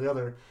 one way or the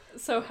other.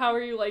 So how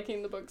are you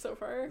liking the book so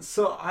far?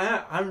 So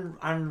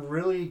I'm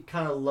really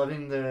kind of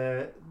loving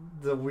the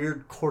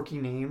weird quirky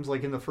names.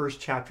 Like in the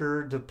first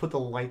chapter, to put the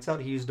lights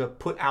out, he used a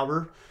put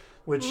outer,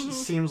 which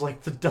seems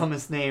like the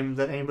dumbest name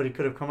that anybody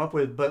could have come up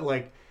with, but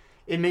like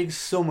it makes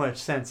so much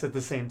sense at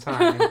the same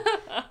time.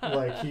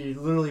 Like he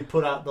literally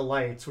put out the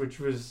lights, which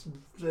was,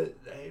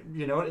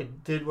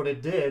 it did what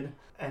it did.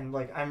 And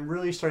like I'm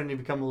really starting to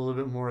become a little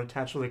bit more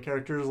attached with the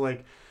characters.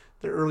 Like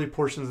the early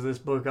portions of this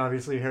book,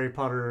 obviously Harry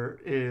Potter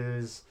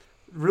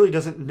really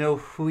doesn't know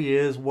who he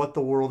is, what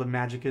the world of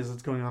magic is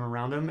that's going on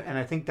around him. And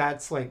I think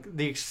that's like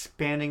the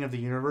expanding of the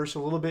universe a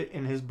little bit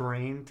in his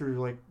brain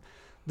through like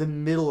the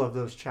middle of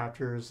those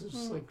chapters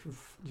is like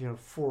 4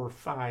 or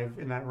 5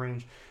 in that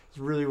range. It's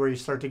really where you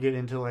start to get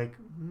into like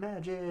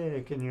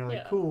magic, and you're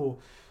like, cool,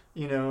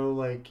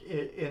 like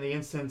in the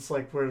instance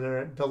like where they're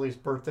at Dudley's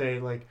birthday,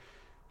 like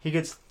he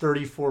gets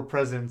 34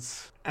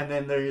 presents, and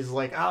then there's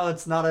like, oh,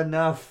 it's not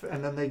enough,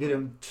 and then they get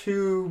him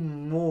 2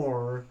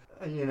 more,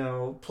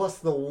 plus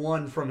the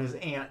 1 from his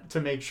aunt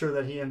to make sure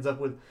that he ends up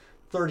with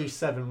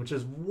 37, which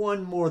is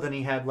 1 more than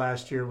he had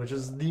last year, which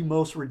is the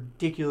most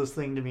ridiculous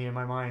thing to me in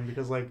my mind,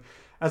 because like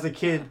as a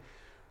kid,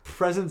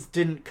 presents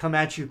didn't come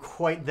at you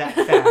quite that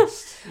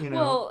fast,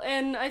 Well,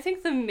 and I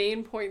think the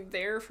main point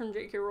there from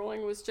J.K.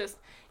 Rowling was just,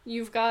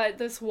 you've got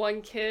this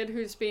one kid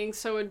who's being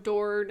so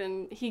adored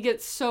and he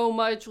gets so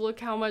much, look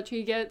how much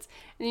he gets,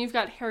 and you've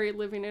got Harry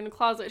living in a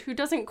closet who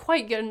doesn't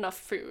quite get enough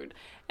food.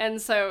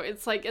 And so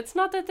it's like, it's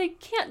not that they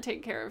can't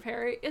take care of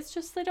Harry, it's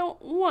just they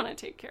don't want to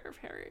take care of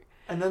Harry.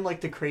 And then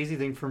like the crazy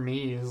thing for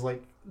me is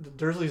like the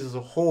Dursleys as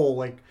a whole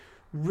like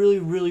really,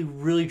 really,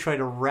 really try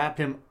to wrap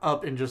him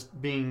up in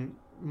just being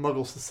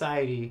Muggle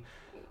society,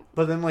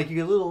 but then like you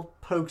get little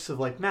pokes of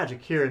like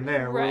magic here and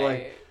there, where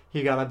like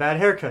he got a bad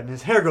haircut and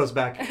his hair goes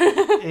back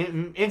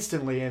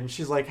instantly, and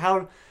she's like,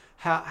 how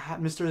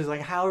Mr. is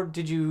like, how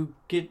did you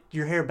get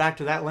your hair back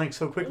to that length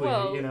so quickly?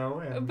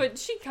 And, but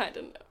she kind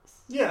of knows.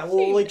 Yeah,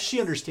 well,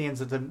 she understands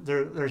that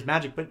there's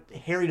magic, but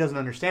Harry doesn't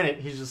understand it.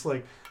 He's just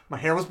like, my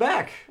hair was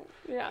back,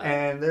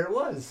 and there it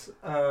was,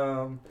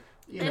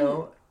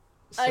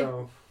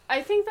 so.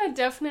 I think that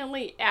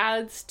definitely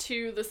adds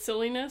to the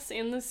silliness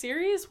in the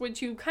series,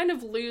 which you kind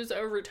of lose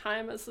over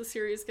time as the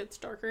series gets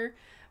darker.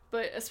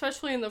 But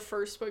especially in the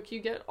first book,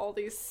 you get all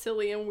these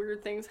silly and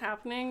weird things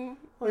happening.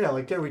 Oh yeah,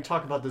 like there we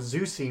talk about the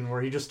zoo scene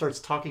where he just starts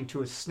talking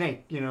to a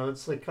snake.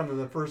 It's like kind of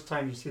the first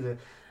time you see the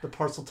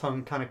parcel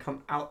tongue kind of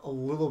come out a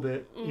little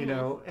bit,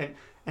 and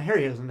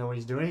Harry doesn't know what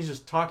he's doing. He's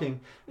just talking,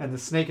 and the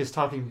snake is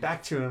talking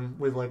back to him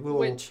with like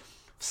little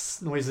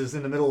noises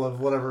in the middle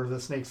of whatever the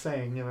snake's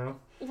saying,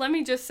 Let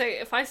me just say,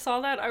 if I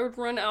saw that, I would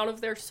run out of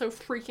there so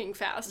freaking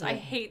fast. Yeah. I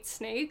hate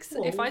snakes.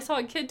 Well, if I saw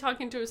a kid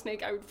talking to a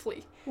snake, I would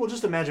flee. Well,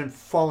 just imagine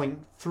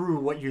falling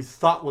through what you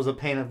thought was a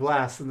pane of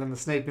glass, and then the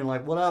snake being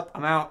like, what up?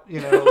 I'm out,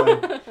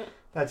 like,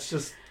 that's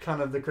just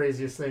kind of the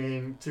craziest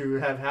thing to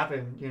have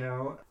happen,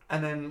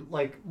 And then,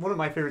 like, one of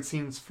my favorite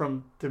scenes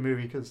from the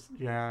movie, because,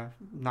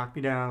 knock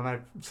me down. I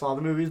saw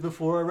the movies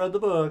before I read the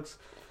books,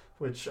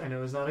 which I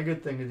know is not a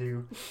good thing to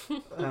do.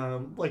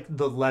 Like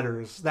the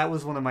letters. That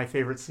was one of my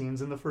favorite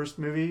scenes in the first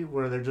movie,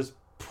 where they're just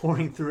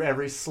pouring through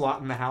every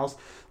slot in the house.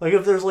 Like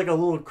if there's like a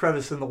little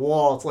crevice in the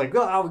wall, it's like,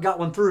 oh, we got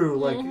one through.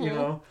 Like,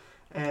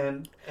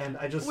 and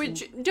I just...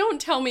 Which, don't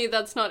tell me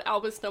that's not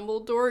Albus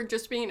Dumbledore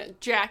just being a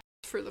jack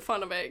for the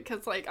fun of it,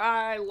 because like,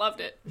 I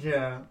loved it.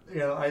 Yeah,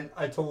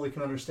 I totally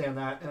can understand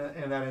that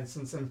in that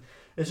instance. And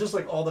it's just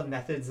like all the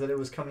methods that it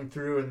was coming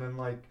through, and then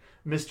like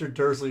Mr.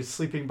 Dursley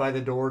sleeping by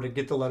the door to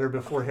get the letter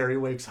before Harry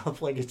wakes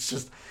up. Like, it's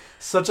just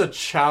such a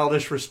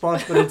childish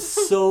response, but it's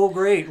so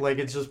great. Like,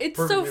 it's just it's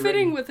so fitting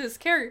written with his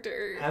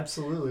character.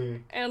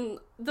 Absolutely. And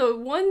the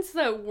ones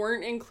that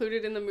weren't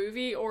included in the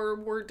movie or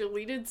were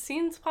deleted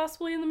scenes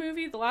possibly in the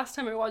movie, the last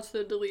time I watched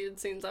the deleted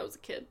scenes, I was a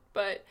kid.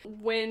 But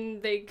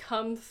when they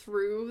come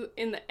through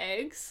in the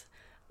eggs,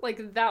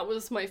 like, that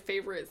was my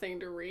favorite thing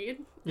to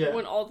read. Yeah.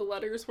 When all the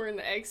letters were in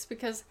the eggs,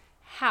 because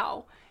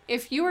how?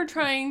 If you are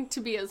trying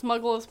to be as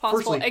Muggle as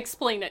possible, firstly,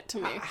 explain it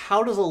to me.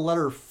 How does a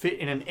letter fit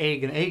in an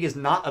egg? An egg is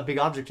not a big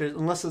object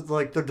unless it's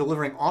like they're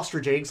delivering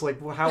ostrich eggs. Like,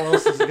 how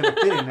else is it going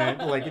to fit in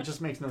that? Like, it just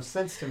makes no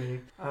sense to me.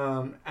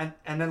 And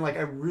then like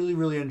I really,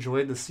 really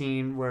enjoyed the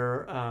scene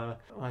where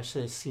I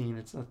say scene,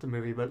 it's not the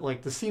movie, but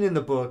like the scene in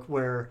the book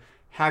where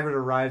Hagrid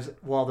arrives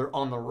while they're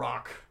on the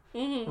rock.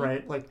 Mm-hmm.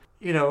 Right? Like,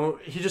 he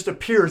just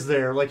appears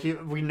there. Like,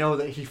 we know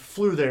that he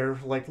flew there,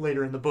 like,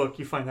 later in the book.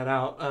 You find that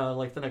out,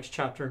 like, the next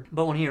chapter.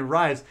 But when he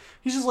arrives,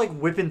 he's just, like,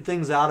 whipping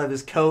things out of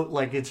his coat.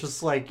 Like, it's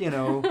just, like,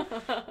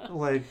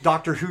 like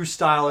Doctor Who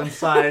style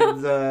inside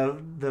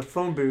the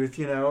phone booth,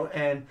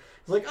 And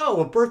it's like, oh,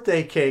 a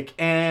birthday cake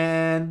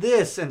and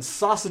this and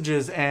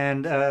sausages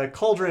and a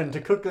cauldron to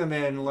cook them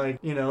in.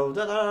 Like,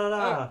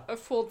 da-da-da-da. A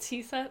full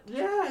tea set?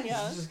 Yeah.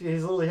 He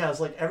literally has,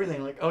 like,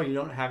 everything. Like, oh, you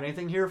don't have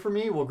anything here for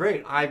me? Well,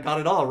 great. I got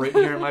it all right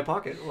here in my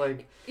pocket.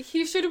 Like,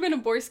 he should have been a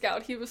Boy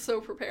Scout. He was so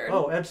prepared.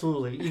 Oh,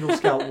 absolutely. Eagle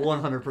Scout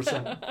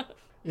 100%.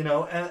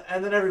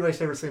 And then everybody's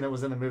favorite scene that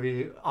was in the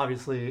movie,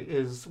 obviously,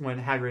 is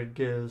when Hagrid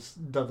gives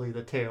Dudley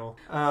the tail.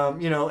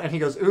 And he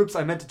goes, oops,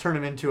 I meant to turn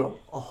him into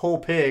a whole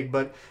pig,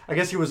 but I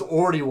guess he was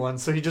already one,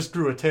 so he just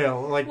grew a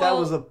tail. Like, that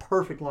was a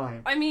perfect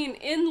line. I mean,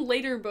 in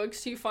later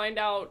books, you find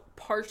out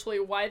partially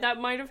why that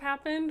might have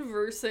happened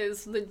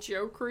versus the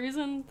joke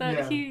reason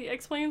that he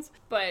explains.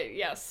 But,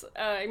 yes,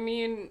 I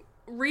mean,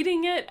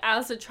 reading it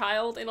as a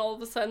child and all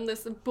of a sudden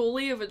this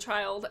bully of a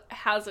child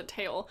has a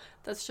tail,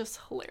 that's just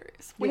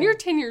hilarious. When you're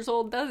 10 years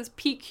old, that is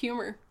peak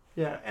humor.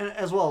 Yeah, and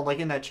as well, like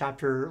in that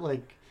chapter,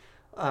 like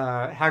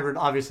Hagrid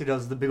obviously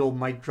does the big old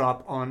mic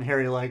drop on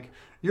Harry, like,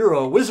 you're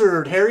a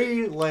wizard,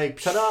 Harry, like,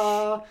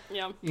 ta-da.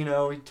 Yeah. You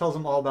know, he tells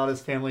him all about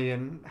his family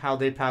and how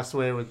they passed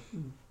away with,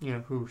 you know,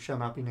 who shall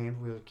not be named.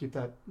 We'll keep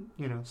that,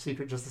 you know,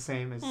 secret just the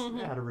same as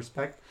out of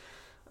respect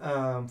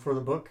for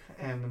the book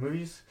and the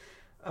movies.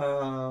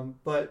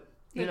 But,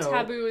 you know,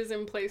 taboo is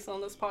in place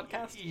on this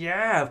podcast.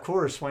 Yeah, of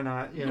course. Why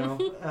not, you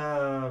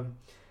know?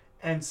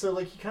 And so,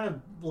 like, he kind of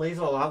lays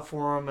it all out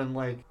for him and,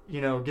 like,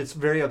 you know, gets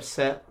very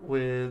upset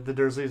with the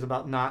Dursleys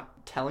about not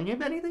telling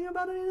him anything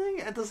about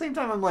anything. At the same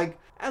time, I'm like,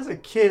 as a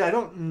kid, I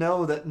don't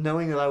know that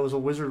knowing that I was a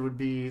wizard would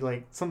be,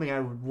 like, something I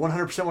would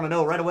 100% want to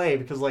know right away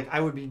because, like, I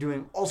would be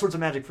doing all sorts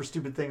of magic for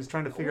stupid things,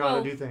 trying to figure out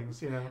how to do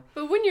things, you know?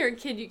 But when you're a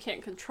kid, you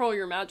can't control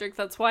your magic.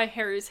 That's why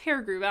Harry's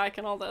hair grew back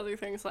and all the other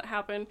things that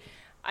happened.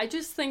 I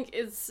just think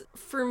it's,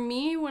 for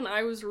me, when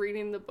I was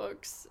reading the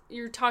books,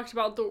 you talked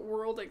about the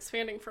world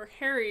expanding for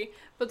Harry,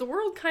 but the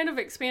world kind of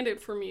expanded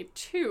for me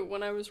too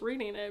when I was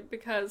reading it,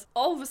 because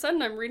all of a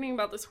sudden I'm reading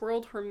about this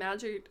world where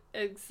magic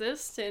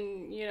exists,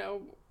 and, you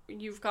know,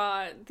 you've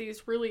got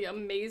these really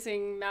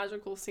amazing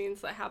magical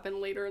scenes that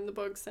happen later in the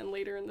books and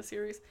later in the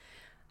series.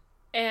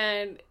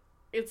 And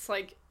it's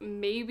like,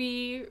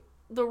 maybe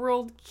the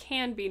world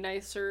can be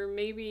nicer,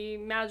 maybe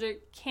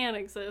magic can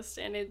exist,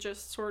 and it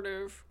just sort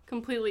of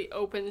completely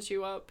opens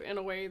you up in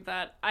a way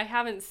that I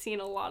haven't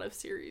seen a lot of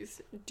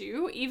series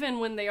do, even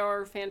when they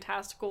are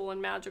fantastical and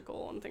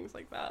magical and things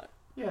like that.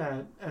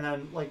 Yeah, and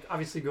then, like,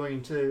 obviously going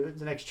into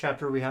the next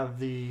chapter, we have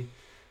the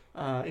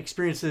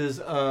experiences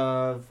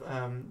of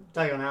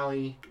Diagon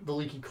Alley, the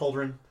Leaky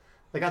Cauldron.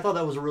 Like, I thought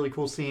that was a really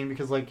cool scene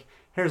because, like,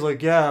 Harry's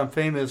like, yeah, I'm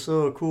famous,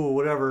 oh, cool,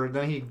 whatever. And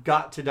then he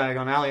got to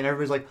Diagon Alley, and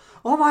everybody's like,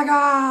 oh my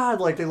god!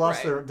 Like, they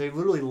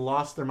literally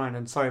lost their mind.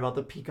 And sorry about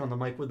the peak on the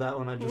mic with that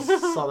one. I just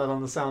saw that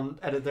on the sound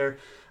edit there.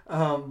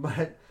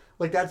 But,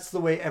 like, that's the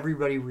way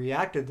everybody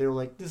reacted. They were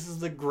like, this is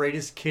the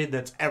greatest kid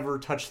that's ever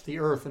touched the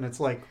earth. And it's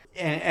like,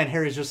 and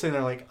Harry's just sitting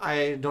there like,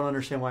 I don't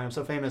understand why I'm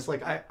so famous.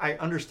 Like, I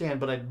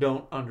understand, but I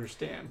don't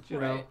understand, you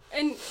know?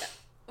 And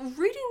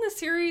reading the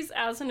series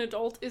as an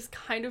adult is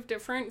kind of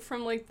different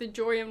from, like, the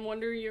joy and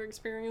wonder you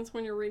experience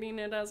when you're reading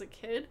it as a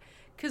kid.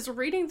 Because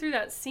reading through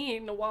that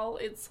scene, while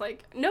it's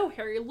like, no,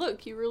 Harry,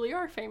 look, you really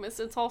are famous,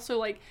 it's also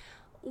like,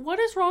 what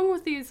is wrong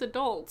with these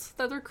adults?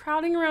 That they're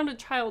crowding around a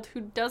child who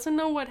doesn't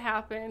know what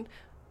happened,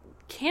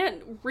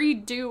 can't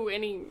redo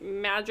any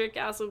magic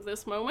as of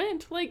this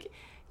moment. Like,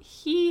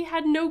 he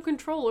had no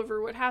control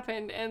over what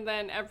happened, and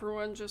then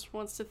everyone just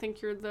wants to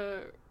think you're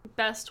the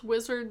best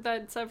wizard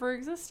that's ever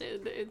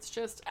existed. It's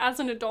just, as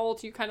an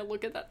adult, you kind of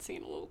look at that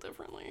scene a little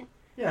differently.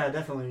 Yeah,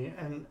 definitely.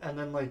 And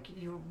then, like,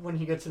 when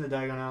he gets into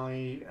Diagon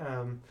Alley,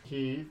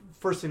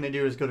 first thing they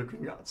do is go to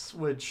Gringotts,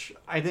 which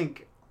I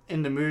think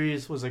in the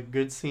movies was a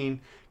good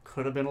scene.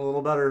 Could have been a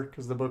little better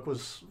because the book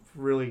was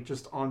really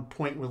just on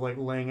point with, like,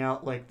 laying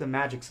out, like, the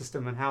magic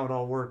system and how it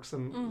all works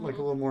and like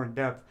a little more in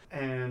depth.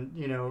 And,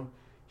 you know,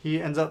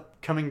 he ends up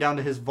coming down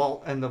to his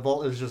vault, and the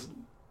vault is just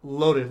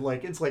loaded.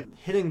 Like, it's like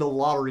hitting the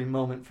lottery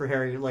moment for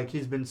Harry. Like,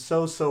 he's been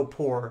so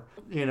poor,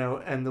 you know,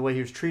 and the way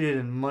he was treated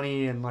and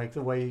money and, like,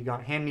 the way he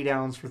got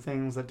hand-me-downs for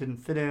things that didn't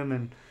fit him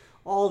and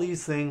all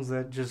these things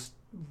that just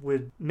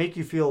would make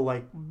you feel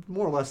like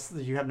more or less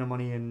that you have no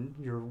money and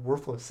you're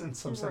worthless in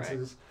some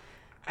senses.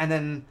 And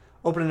then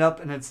open it up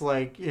and it's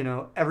like, you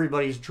know,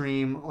 everybody's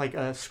dream, like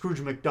a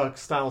Scrooge McDuck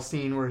style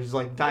scene where he's,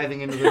 like,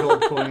 diving into the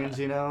gold coins,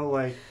 you know,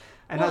 like,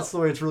 and that's the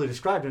way it's really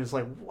described, and it's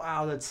like,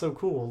 wow, that's so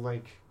cool.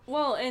 Like,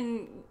 well,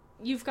 and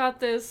you've got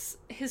this,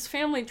 his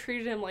family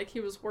treated him like he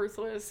was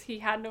worthless, he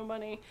had no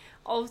money.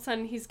 All of a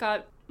sudden he's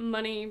got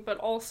money, but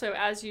also,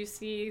 as you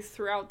see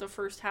throughout the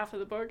first half of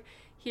the book,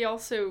 he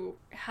also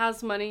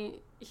has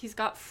money, he's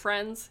got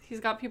friends, he's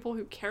got people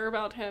who care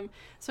about him.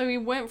 So he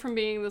went from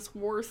being this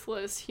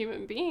worthless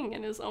human being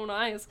in his own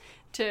eyes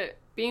to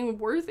being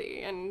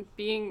worthy and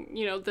being,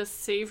 you know, the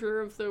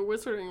savior of the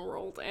wizarding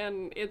world.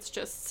 And it's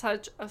just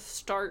such a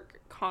stark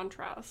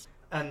contrast.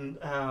 And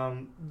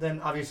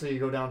then obviously you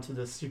go down to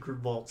the Secret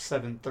Vault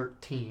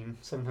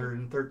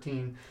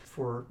 713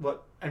 for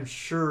what I'm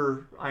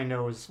sure I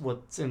know is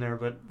what's in there,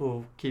 but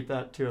we'll keep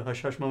that to a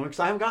hush-hush moment because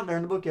I haven't gotten there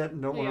in the book yet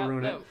and don't want to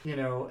ruin it. You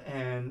know,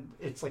 and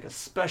it's like a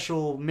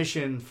special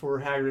mission for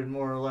Hagrid,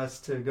 more or less,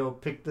 to go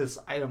pick this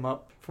item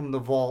up from the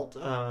vault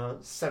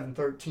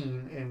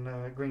 713 in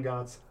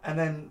Gringotts. And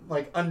then,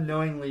 like,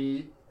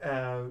 unknowingly,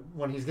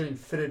 when he's getting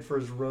fitted for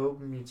his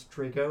robe, meets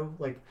Draco,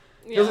 like,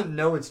 he doesn't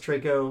know it's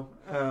Draco,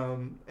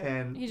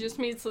 and he just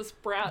meets this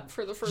brat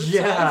for the first time.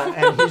 Yeah,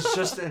 and he's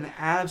just an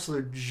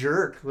absolute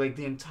jerk. Like,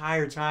 the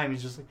entire time,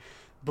 he's just, like,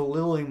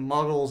 belittling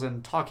Muggles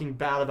and talking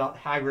bad about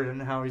Hagrid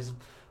and how he's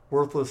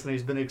worthless and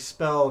he's been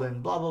expelled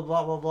and blah, blah,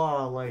 blah, blah,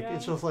 blah. Like,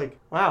 it's just like,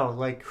 wow,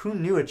 like, who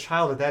knew a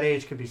child at that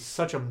age could be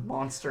such a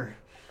monster?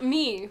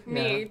 Me.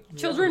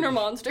 Children are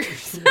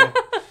monsters.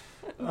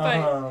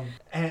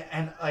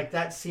 And, like,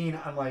 that scene,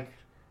 I'm like,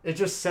 it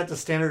just set the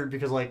standard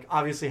because, like,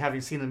 obviously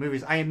having seen the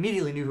movies, I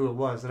immediately knew who it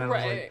was. And I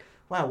was like,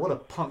 wow, what a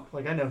punk.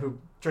 Like, I know who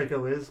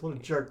Draco is. What a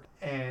jerk.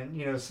 And,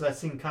 you know, so that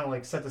scene kind of,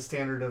 like, set the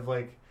standard of,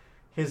 like,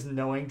 his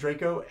knowing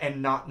Draco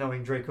and not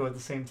knowing Draco at the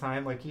same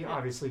time. Like, he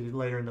obviously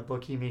later in the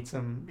book he meets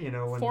him, you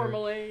know, when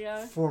formally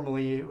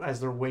as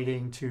they're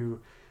waiting to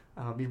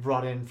be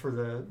brought in for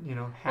the, you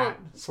know, hat.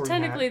 Well,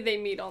 technically they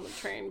meet on the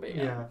train, but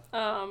yeah.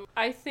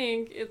 I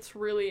think it's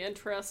really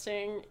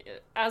interesting,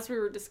 as we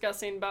were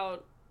discussing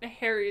about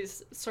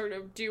Harry's sort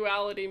of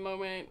duality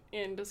moment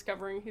in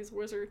discovering he's a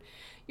wizard.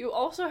 You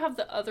also have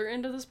the other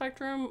end of the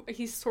spectrum.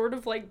 He's sort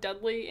of like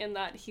Dudley in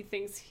that he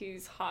thinks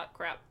he's hot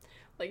crap.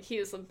 Like, he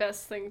is the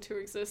best thing to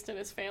exist in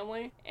his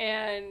family.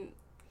 And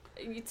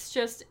it's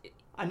just...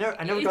 I never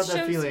got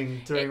that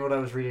feeling during what I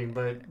was reading,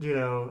 but, you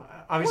know,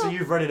 obviously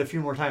you've read it a few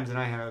more times than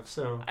I have,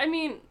 so... I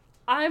mean,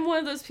 I'm one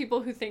of those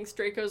people who thinks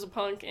Draco's a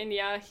punk, and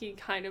yeah, he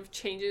kind of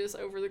changes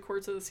over the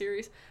course of the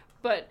series,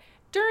 but...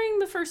 During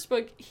the first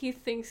book, he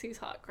thinks he's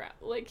hot crap.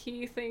 Like,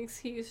 he thinks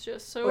he's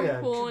just so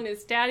cool, and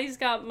his daddy's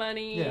got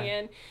money,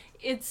 and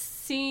it's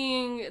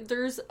seeing...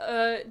 There's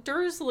a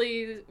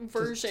Dursley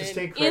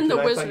version in the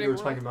Wizarding World. I thought you were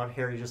talking about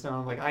Harry just now.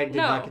 I'm like, I did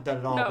not get that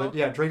at all. No. But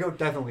yeah, Draco,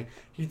 definitely.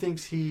 He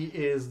thinks he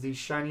is the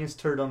shiniest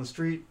turd on the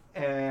street,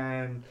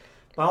 and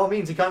by all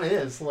means, he kind of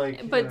is.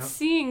 Like, but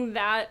seeing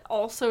that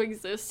also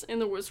exists in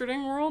the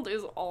Wizarding World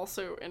is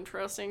also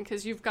interesting,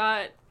 because you've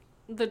got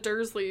the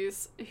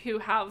Dursleys who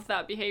have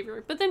that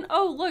behavior. But then,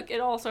 oh, look, it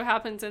also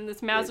happens in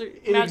this magical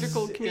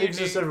community. It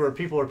exists everywhere.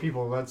 People are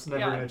people. That's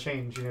never going to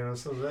change, you know.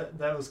 So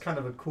that was kind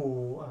of a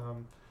cool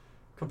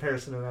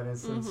comparison in that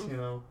instance, you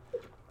know.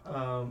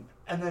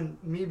 And then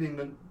me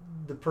being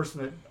the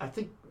person that, I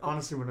think,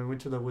 honestly, when I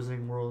went to the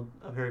Wizarding World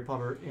of Harry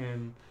Potter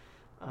in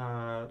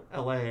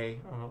L.A.,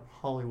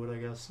 Hollywood, I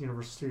guess,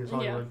 Universal Studios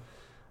Hollywood,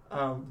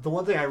 the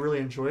one thing I really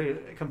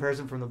enjoyed, a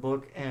comparison from the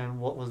book and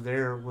what was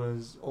there,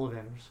 was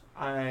Ollivanders.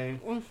 I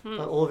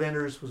thought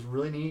Ollivanders was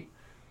really neat.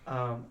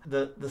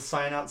 The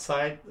sign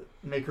outside,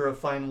 maker of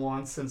fine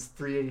wands since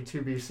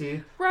 382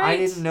 BC. Right. I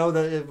didn't know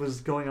that it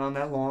was going on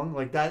that long.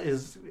 Like, that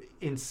is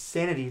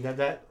insanity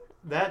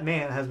that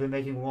man has been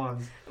making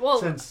wands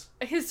since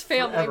his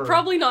family, forever.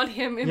 Probably not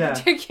him in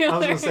particular. I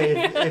was gonna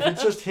say, if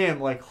it's just him,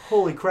 like,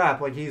 holy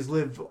crap, like, he's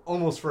lived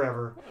almost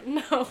forever.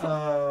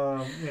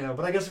 No. You know,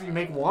 but I guess if you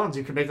make wands,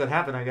 you can make that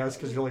happen, I guess,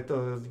 because you're like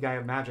the guy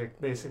of magic,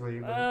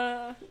 basically.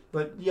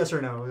 But yes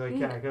or no, like,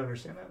 yeah, I can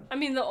understand that. I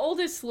mean, the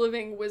oldest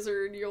living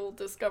wizard you'll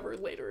discover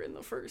later in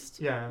the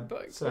first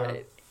book. So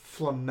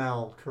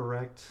Flamel,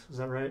 correct? Is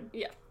that right?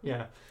 Yeah.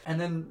 Yeah. And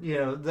then, you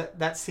know,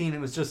 that scene,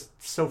 it was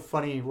just so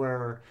funny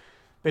where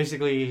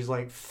basically he's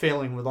like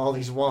failing with all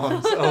these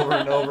wands over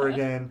and over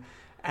again,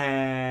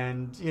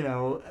 and, you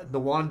know, the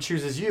wand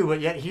chooses you,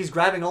 but yet he's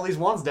grabbing all these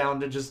wands down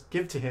to just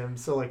give to him.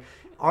 So, like,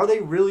 are they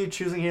really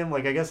choosing him?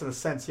 Like, I guess in a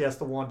sense, yes,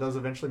 the wand does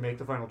eventually make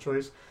the final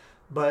choice,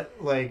 but,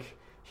 like,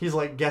 he's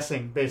like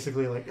guessing,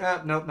 basically, like,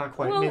 nope, not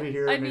quite. Well, maybe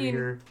here, maybe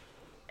here.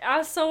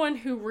 As someone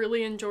who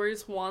really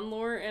enjoys wand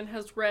lore and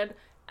has read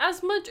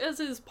as much as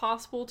is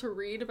possible to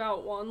read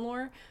about wand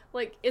lore,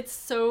 like, it's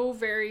so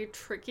very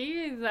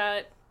tricky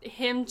that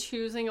him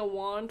choosing a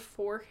wand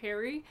for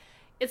Harry,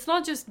 it's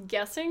not just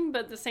guessing,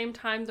 but at the same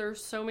time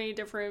there's so many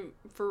different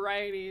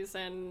varieties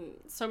and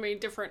so many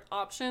different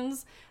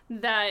options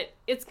that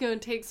it's going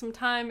to take some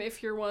time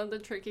if you're one of the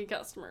tricky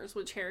customers,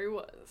 which Harry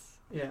was.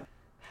 Yeah.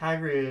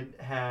 Hagrid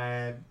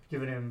had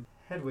given him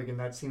Hedwig in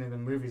that scene in the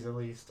movies, at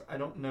least. I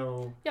don't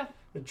know. Yeah.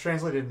 It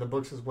translated in the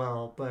books as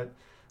well, but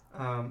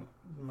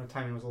my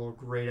timing was a little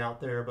grayed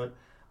out there, but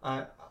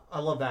I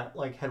love that.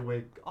 Like,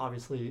 Hedwig,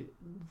 obviously,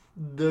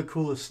 the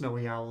coolest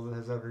snowy owl that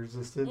has ever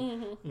existed.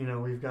 Mm-hmm. You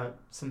know, we've got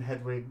some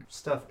Hedwig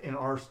stuff in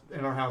our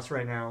house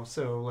right now,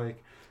 so,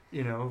 like,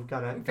 you know,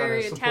 gotta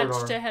very support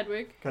attached to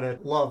Hedwig. Gotta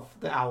love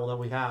the owl that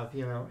we have,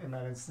 you know, in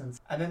that instance.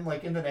 And then,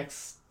 like, in the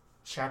next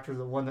chapter,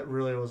 the one that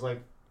really was,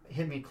 like,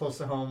 hit me close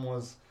to home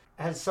was,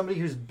 as somebody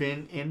who's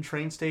been in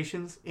train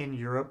stations in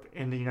Europe,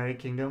 in the United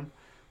Kingdom,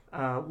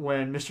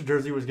 when Mr.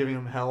 Dursley was giving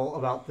him hell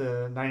about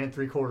the 9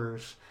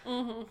 3/4.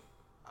 Mm-hmm.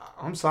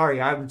 I'm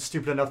sorry, I'm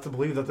stupid enough to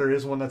believe that there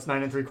is one that's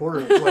 9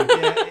 3/4. Like,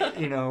 yeah,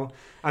 you know,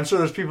 I'm sure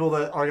there's people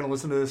that are going to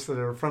listen to this that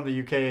are from the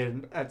UK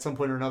and at some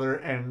point or another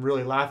and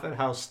really laugh at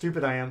how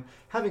stupid I am,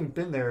 having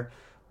been there.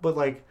 But,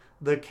 like,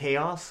 the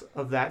chaos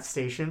of that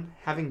station,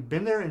 having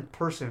been there in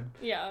person,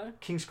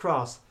 King's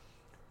Cross,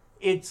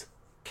 it's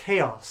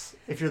chaos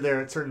if you're there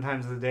at certain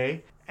times of the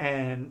day.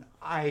 And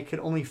I could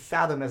only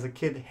fathom, as a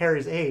kid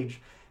Harry's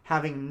age,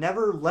 having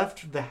never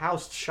left the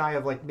house shy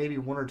of, like, maybe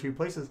one or two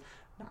places,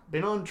 not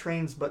been on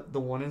trains, but the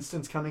one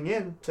instance coming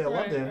in to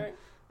London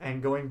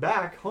and going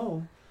back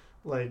home,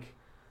 like,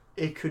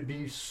 it could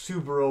be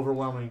super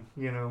overwhelming,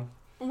 you know?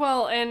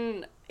 Well,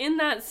 and in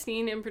that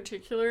scene in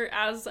particular,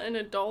 as an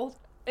adult,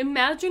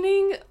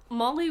 imagining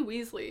Molly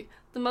Weasley,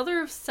 the mother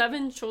of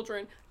 7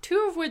 children,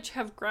 2 of which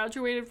have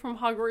graduated from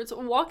Hogwarts,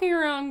 walking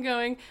around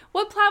going,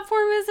 what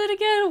platform is it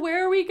again?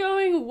 Where are we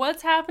going?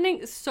 What's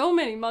happening? So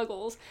many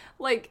muggles.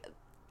 Like,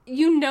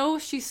 you know,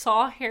 she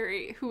saw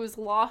Harry, who was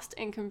lost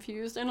and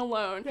confused and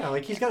alone. Yeah,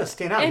 like, he's got to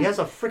stand out. He has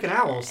a freaking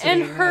owl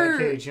sitting in a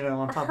cage, you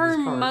know, on top of his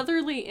car. Her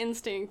motherly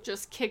instinct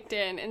just kicked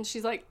in, and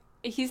she's like,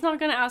 he's not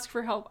going to ask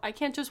for help. I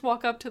can't just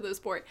walk up to this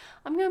boy.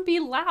 I'm going to be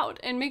loud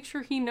and make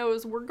sure he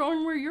knows we're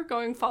going where you're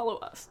going, follow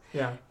us.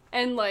 Yeah.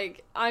 And,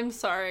 like, I'm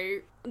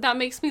sorry, that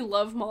makes me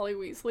love Molly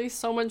Weasley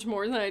so much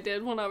more than I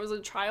did when I was a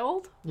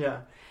child. Yeah.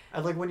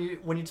 And, like, when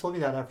you told me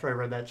that after I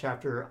read that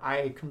chapter,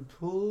 I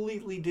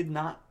completely did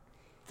not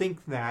think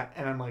that.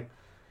 And I'm like,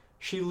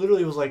 she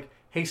literally was like,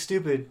 hey,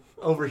 stupid,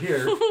 over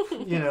here,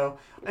 you know,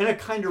 in a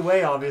kinder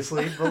way,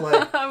 obviously, but,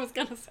 like, I was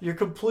gonna say. You're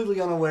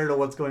completely unaware to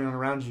what's going on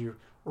around you,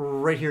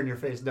 right here in your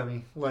face,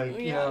 dummy, like,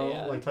 you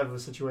know, like, type of a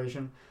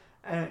situation.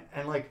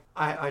 And like,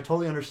 I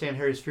totally understand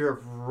Harry's fear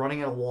of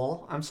running at a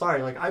wall. I'm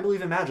sorry, like, I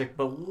believe in magic,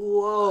 but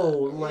whoa,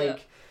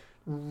 like,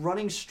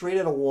 running straight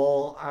at a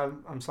wall,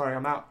 I'm sorry,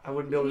 I'm out. I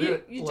wouldn't be able to do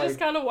it. You just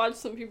gotta watch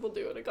some people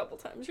do it a couple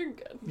times, you're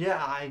good. Yeah,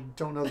 I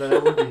don't know that I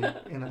would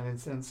be in that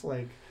instance,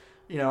 like,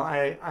 you know,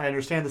 I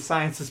understand the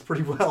sciences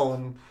pretty well,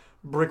 and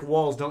brick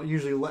walls don't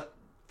usually let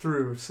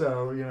through,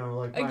 so, you know,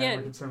 like, my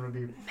only concern would be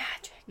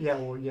magic. Yeah,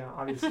 well, yeah,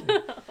 obviously.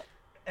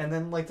 And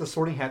then, like, the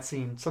Sorting Hat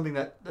scene, something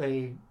that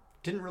they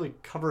didn't really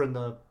cover in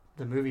the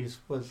movies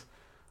was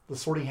the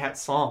Sorting Hat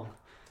song.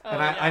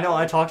 And I know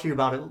I talked to you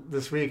about it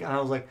this week, and I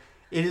was like,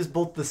 it is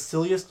both the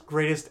silliest,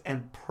 greatest,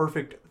 and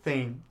perfect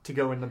thing to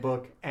go in the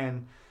book.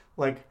 And,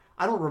 like,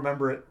 I don't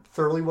remember it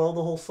thoroughly well,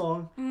 the whole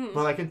song,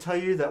 but I can tell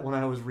you that when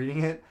I was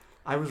reading it,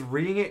 I was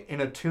reading it in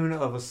a tune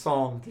of a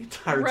song the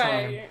entire time.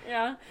 Right,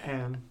 yeah.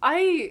 And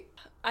I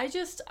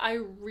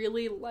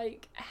really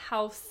like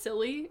how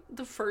silly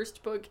the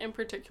first book in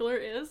particular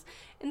is,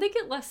 and they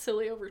get less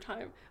silly over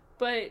time,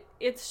 but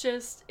it's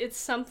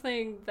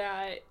something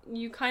that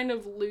you kind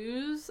of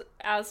lose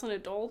as an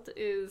adult,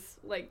 is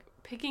like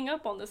picking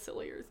up on the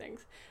sillier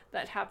things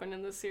that happen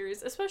in the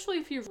series, especially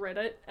if you've read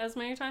it as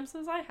many times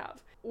as I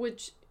have,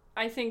 which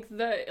I think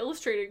the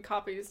illustrated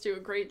copies do a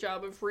great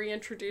job of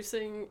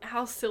reintroducing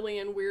how silly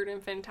and weird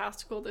and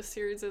fantastical this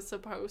series is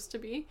supposed to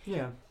be.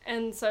 Yeah.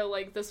 And so,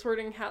 like, the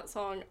Sorting Hat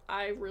song,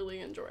 I really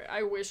enjoy.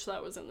 I wish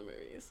that was in the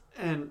movies.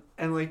 And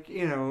like,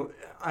 you know,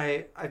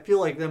 I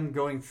feel like them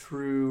going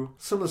through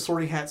some of the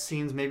Sorting Hat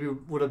scenes maybe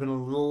would have been a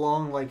little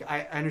long. Like,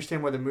 I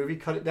understand why the movie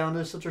cut it down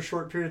to such a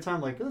short period of time.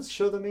 Like, let's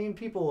show the main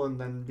people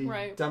and then be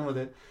done with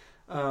it.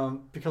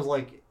 Because,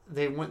 like,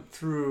 they went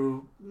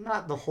through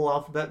not the whole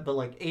alphabet, but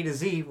like A to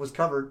Z was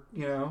covered,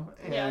 you know,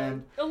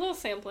 and a little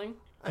sampling.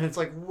 And it's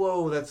like,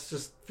 whoa, that's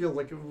just feel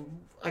like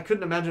I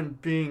couldn't imagine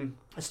being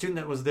a student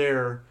that was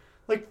there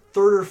like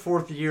third or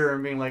fourth year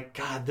and being like,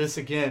 God, this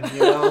again,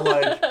 you know,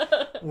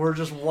 like we're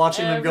just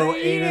watching them go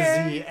A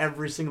to Z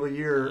every single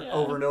year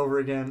over and over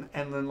again,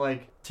 and then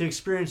like to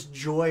experience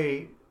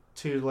joy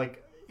to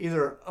like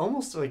either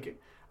almost like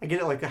I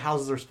get it, like the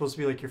houses are supposed to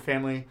be like your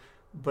family,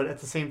 but at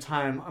the same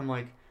time I'm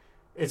like,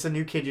 it's a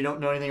new kid you don't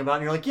know anything about,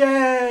 and you're like,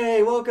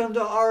 yay, welcome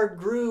to our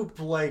group.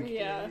 Like,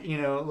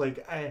 you know,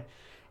 like,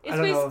 it's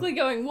basically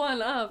going, one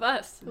of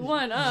us.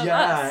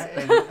 Yeah,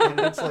 and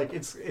it's like,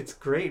 it's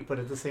great, but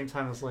at the same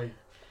time, it's like,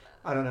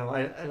 I don't know.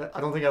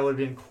 I don't think I would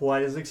have been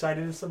quite as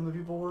excited as some of the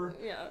people were.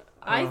 Yeah.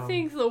 I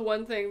think the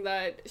one thing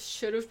that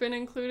should have been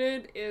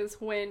included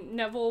is when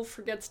Neville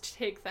forgets to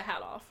take the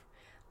hat off.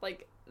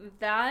 Like,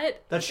 that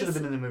should have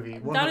been in the movie.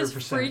 100%. That is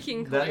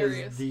freaking hilarious.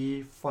 That is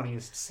the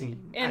funniest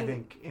scene, I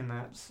think, in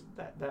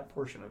that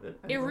portion of it.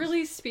 Anyways. It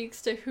really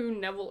speaks to who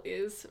Neville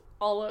is,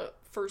 all of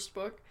first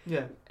book.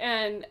 Yeah.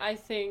 And I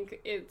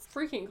think it's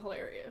freaking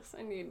hilarious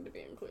and needed to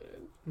be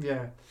included.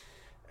 Yeah.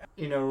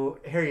 You know,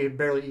 Harry had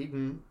barely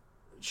eaten,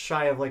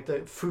 shy of like the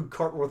food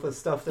cart worth of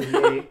stuff that he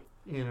ate.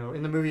 You know,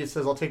 in the movie it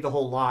says, I'll take the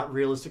whole lot.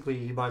 Realistically,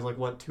 he buys like,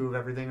 what, 2 of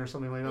everything or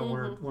something like that?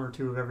 Mm-hmm. One or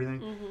 2 of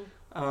everything.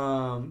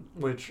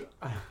 Mm-hmm. Which...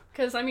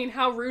 Because, I mean,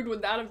 how rude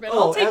would that have been?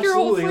 I'll take your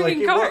whole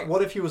freaking cart.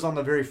 What if he was on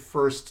the very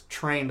first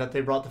train that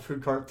they brought the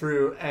food cart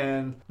through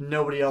and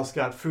nobody else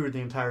got food the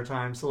entire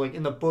time? So, like,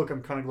 in the book,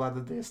 I'm kind of glad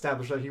that they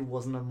established that he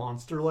wasn't a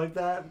monster like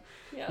that.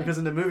 Yeah. Because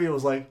in the movie, it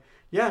was like,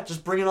 yeah,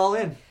 just bring it all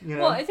in. You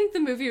know? Well, I think the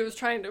movie was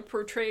trying to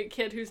portray a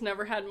kid who's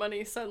never had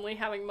money suddenly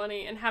having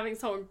money and having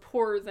someone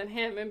poorer than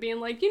him and being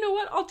like, you know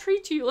what, I'll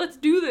treat you. Let's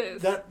do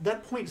this.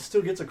 That point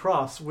still gets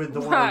across with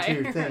the 1 or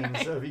 2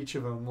 things of each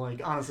of them.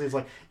 Like, honestly, it's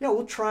like, yeah,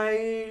 we'll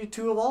try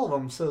 2 of all of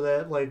them so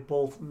that, like,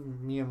 both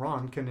me and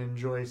Ron can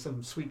enjoy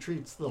some sweet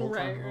treats the whole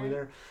time we're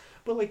there.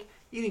 But, like,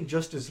 eating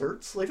just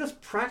desserts, like, that's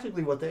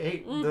practically what they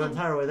ate the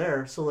entire way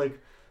there. So, like,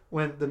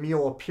 when the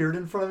meal appeared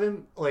in front of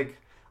him, like...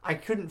 I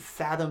couldn't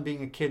fathom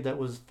being a kid that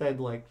was fed,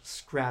 like,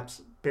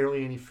 scraps,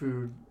 barely any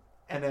food,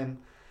 and then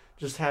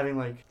just having,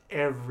 like,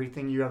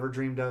 everything you ever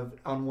dreamed of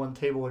on one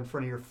table in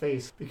front of your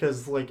face.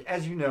 Because, like,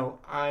 as you know,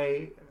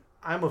 I'm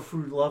a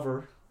food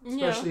lover,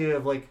 especially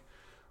of, like,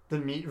 the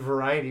meat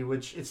variety,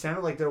 which it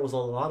sounded like there was a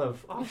lot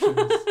of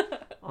options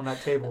on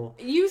that table.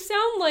 You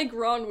sound like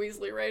Ron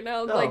Weasley right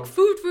now. Like,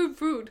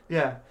 food.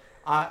 Yeah.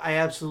 I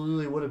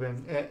absolutely would have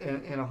been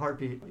in a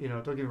heartbeat.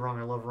 Don't get me wrong,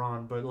 I love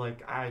Ron, but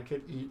like I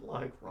could eat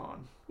like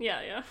Ron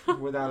Yeah.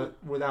 without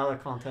a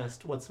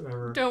contest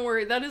whatsoever. Don't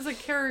worry, that is a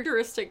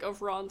characteristic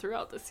of Ron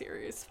throughout the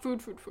series.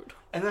 Food.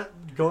 And that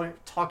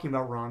talking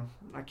about Ron,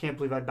 I can't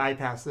believe I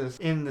bypassed this.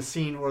 In the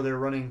scene where they're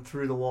running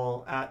through the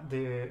wall at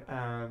the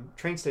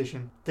train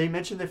station, they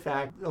mentioned the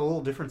fact, a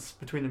little difference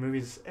between the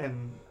movies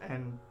and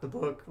the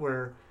book,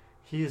 where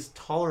he is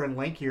taller and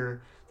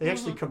lankier. They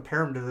actually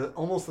compare him to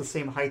almost the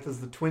same height as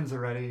the twins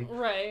already.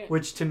 Right.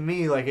 Which to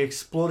me, like,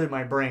 exploded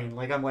my brain.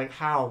 Like, I'm like,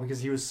 how?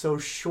 Because he was so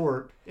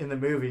short in the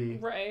movie.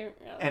 Right,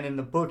 yeah. And in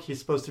the book, he's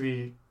supposed to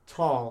be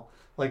tall.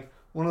 Like,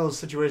 one of those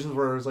situations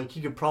where it was like, he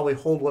could probably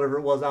hold whatever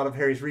it was out of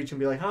Harry's reach and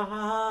be like, ha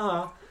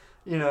ha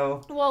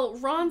ha. Well,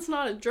 Ron's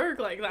not a jerk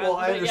like that. Well,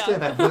 I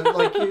understand that. But,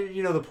 like,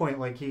 you know the point.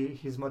 Like,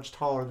 he's much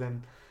taller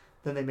than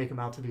they make him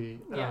out to be,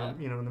 in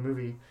the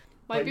movie.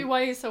 Might be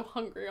why he's so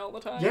hungry all the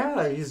time.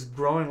 Yeah, he's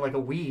growing like a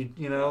weed,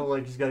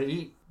 like he's got to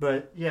eat.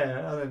 But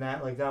yeah, other than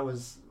that, like that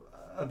was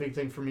a big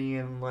thing for me.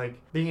 And like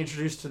being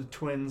introduced to the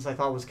twins, I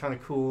thought was kind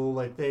of cool.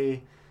 Like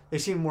they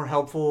seemed more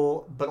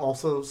helpful, but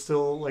also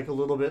still like a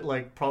little bit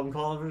like problem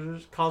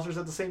causers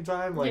at the same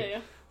time. Like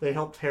they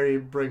helped Harry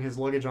bring his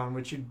luggage on,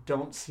 which you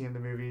don't see in the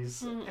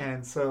movies. Mm-hmm.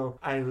 And so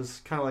I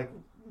was kind of like,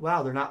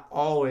 wow, they're not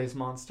always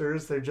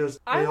monsters. They're just...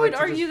 I would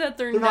argue that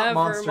they're never not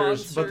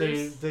monsters. But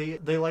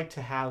they like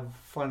to have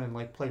fun and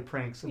like play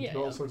pranks and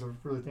do all sorts of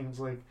really things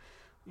like,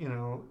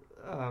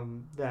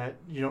 that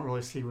you don't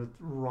really see with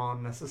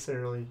Ron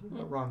necessarily.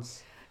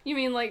 Ron's... You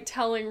mean like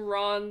telling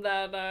Ron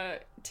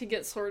that to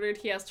get sorted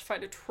he has to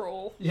fight a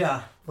troll?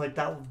 Yeah, like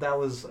that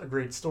was a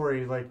great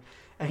story. Like,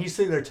 and he's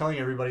sitting there telling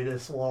everybody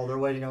this while they're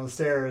waiting on the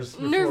stairs.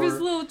 Nervous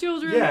little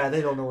children. Yeah,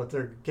 they don't know what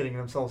they're getting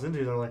themselves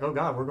into. They're like, oh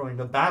God, we're going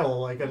to battle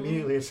like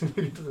immediately as soon as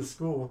we get to the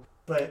school.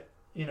 But,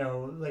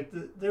 like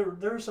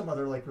there are some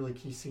other like really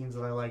key scenes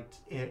that I liked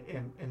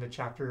in the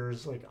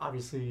chapters. Like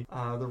obviously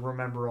the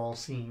Remember All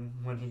scene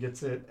when he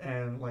gets it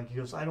and like he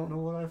goes, I don't know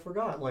what I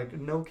forgot. Like,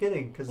 no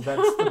kidding, because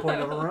that's the point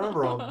of a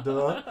Remember All.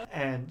 Duh.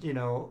 And,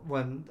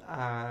 when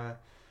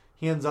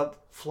he ends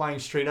up flying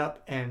straight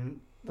up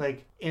and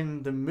like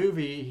in the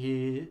movie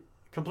he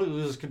completely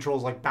loses control,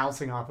 is like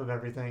bouncing off of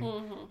everything.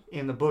 Mm-hmm.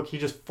 In the book he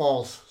just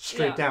falls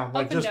straight down,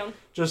 like just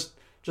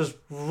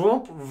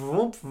vroom,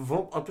 vroom,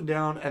 vroom, up and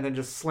down, and then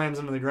just slams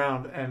into the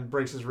ground and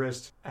breaks his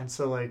wrist. And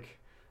so like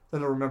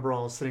then the Remember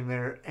All is sitting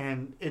there,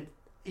 and it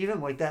even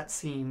like that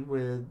scene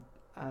with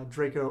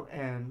Draco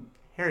and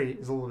Harry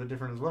is a little bit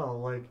different as well.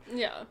 Like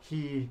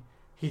he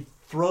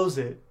throws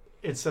it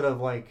instead of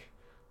like.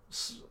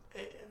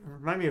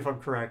 Remind me if I'm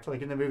correct.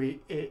 Like in the movie,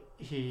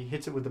 he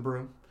hits it with the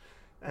broom.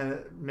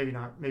 Maybe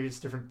not. Maybe it's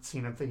a different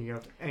scene I'm thinking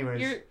of.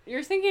 Anyways,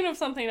 you're thinking of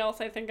something else.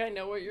 I think I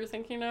know what you're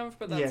thinking of,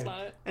 but that's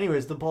not it.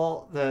 Anyways, the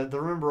ball, the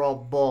Remember All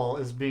ball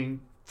is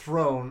being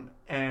thrown,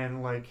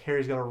 and like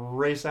Harry's got to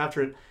race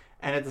after it,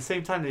 and at the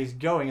same time that he's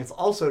going, it's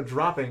also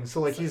dropping.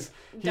 So like he's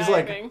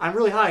like, I'm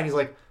really high, and he's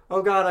like,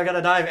 oh God, I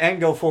gotta dive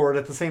and go forward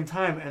at the same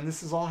time, and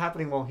this is all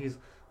happening while he's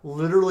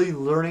literally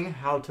learning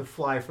how to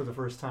fly for the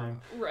first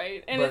time.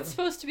 Right. And it's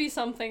supposed to be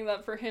something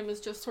that for him is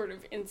just sort of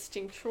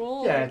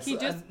instinctual. Yeah, like, it's he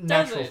just a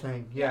natural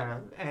thing. Yeah.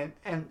 And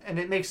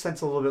it makes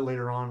sense a little bit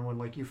later on when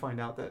like you find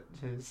out that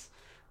his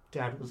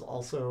dad was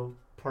also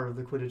part of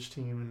the Quidditch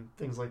team and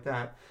things like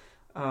that.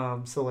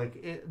 So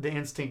like the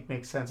instinct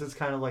makes sense. It's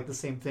kind of like the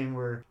same thing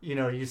where,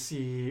 you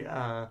see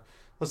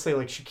let's say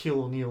like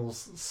Shaquille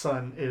O'Neal's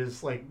son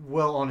is like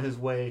well on his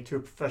way to a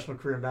professional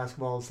career in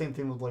basketball. The same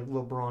thing with like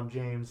LeBron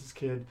James, his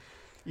kid.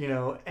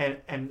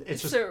 And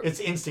it's just, it's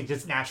instinct,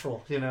 it's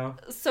natural,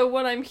 So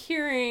what I'm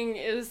hearing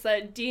is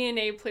that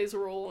DNA plays a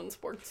role in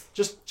sports.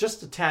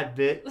 Just a tad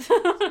bit.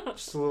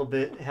 Just a little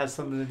bit. It has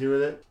something to do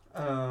with it.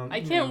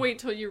 I can't wait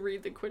till you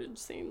read the Quidditch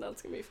scene.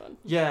 That's going to be fun.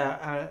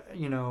 Yeah,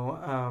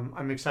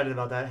 I'm excited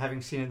about that.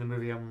 Having seen it in the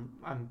movie,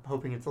 I'm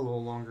hoping it's a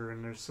little longer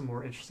and there's some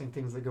more interesting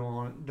things that go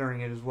on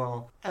during it as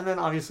well. And then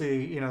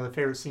obviously, the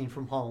favorite scene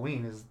from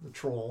Halloween is the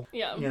troll.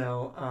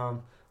 Yeah.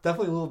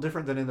 Definitely a little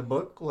different than in the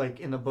book. Like,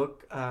 in the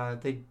book,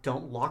 they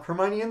don't lock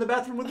Hermione in the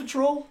bathroom with the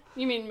troll.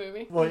 You mean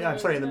movie? Well, yeah, I'm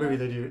sorry, in the movie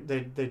they do.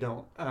 They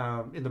don't.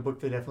 In the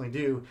book, they definitely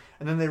do.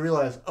 And then they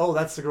realize, oh,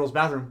 that's the girl's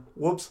bathroom.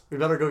 Whoops, we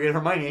better go get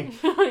Hermione.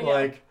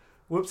 Like,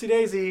 whoopsie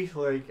daisy.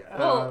 Like,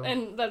 well,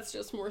 and that's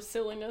just more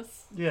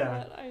silliness. Yeah.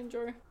 That I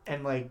enjoy.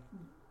 And, like,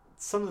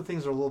 some of the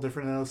things are a little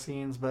different in those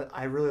scenes, but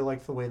I really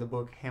like the way the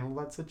book handled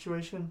that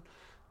situation.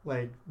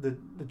 Like, the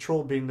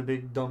troll being the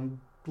big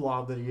dumb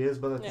blob that he is,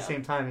 but at the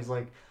same time, he's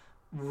like,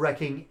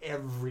 wrecking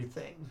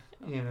everything,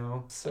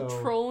 so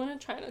a troll in a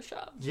china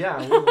shop.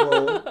 Yeah,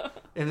 well,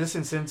 in this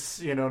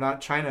instance, not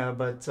china,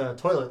 but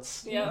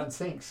toilets and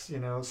sinks,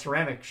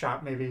 ceramic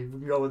shop, maybe we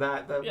can go with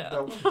that.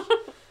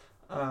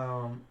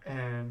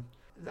 And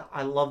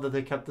I love that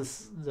they kept the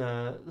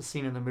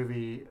scene in the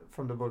movie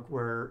from the book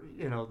where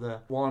the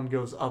wand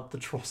goes up the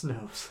troll's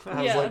nose.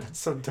 I was like, that's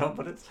so dumb,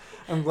 but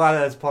I'm glad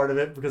that's part of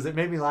it because it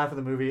made me laugh in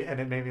the movie and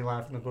it made me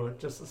laugh in the book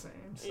just the same.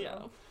 So. Yeah.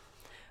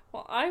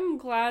 Well, I'm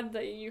glad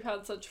that you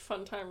had such a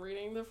fun time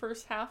reading the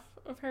first half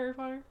of Harry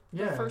Potter.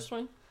 The first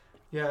one.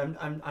 Yeah,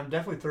 I'm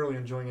definitely thoroughly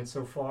enjoying it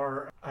so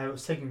far. I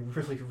was taking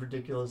really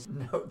ridiculous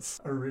notes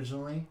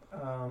originally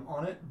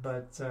on it,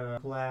 but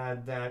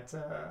glad that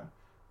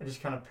I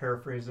just kind of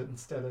paraphrase it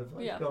instead of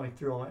like going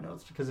through all my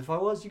notes. Because if I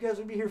was, you guys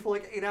would be here for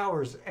like 8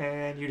 hours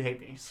and you'd hate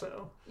me.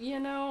 So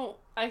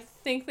I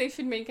think they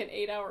should make an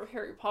 8-hour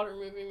Harry Potter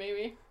movie.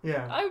 Maybe.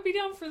 Yeah. I would be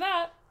down for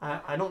that.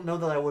 I don't know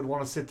that I would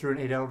want to sit through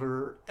an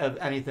 8-hour of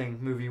anything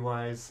movie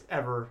wise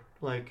ever.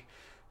 Like,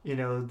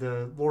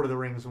 the Lord of the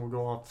Rings, and we'll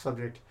go off the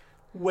subject.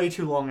 Way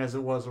too long as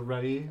it was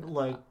already.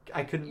 Like,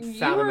 I couldn't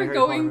fathom You are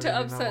going to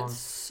upset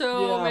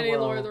so many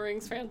Lord of the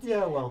Rings fans.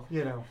 Yeah, well,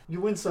 you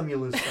win some, you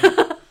lose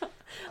some.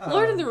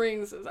 Lord of the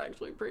Rings is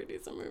actually a pretty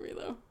decent movie,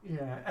 though.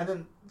 Yeah, and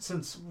then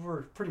since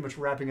we're pretty much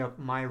wrapping up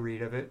my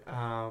read of it,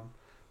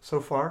 so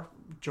far,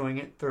 enjoying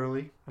it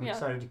thoroughly. I'm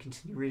excited to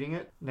continue reading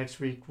it. Next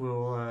week,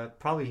 we'll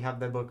probably have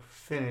that book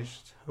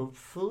finished,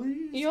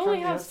 hopefully. You only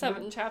have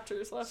 7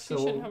 chapters left.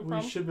 So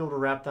we should be able to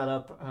wrap that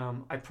up.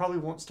 I probably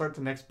won't start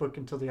the next book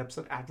until the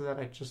episode after that.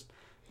 I just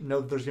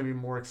know that there's going to be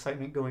more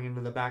excitement going into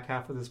the back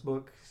half of this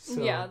book.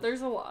 So, yeah,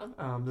 there's a lot.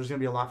 There's going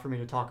to be a lot for me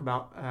to talk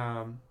about.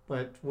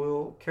 But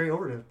we'll carry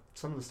over to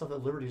some of the stuff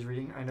that Liberty's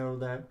reading. I know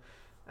that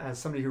as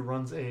somebody who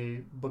runs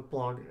a book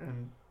blog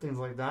and things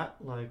like that,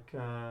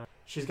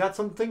 she's got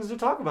some things to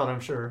talk about, I'm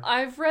sure.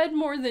 I've read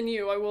more than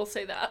you, I will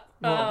say that.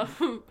 Well,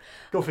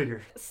 go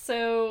figure.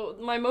 So,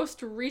 my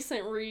most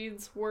recent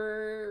reads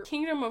were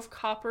Kingdom of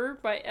Copper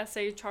by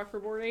S.A.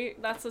 Chakraborty.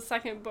 That's the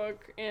second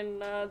book in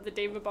the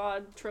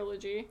Daevabad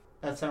trilogy.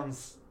 That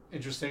sounds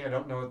interesting. I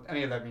don't know what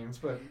any of that means,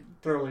 but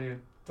thoroughly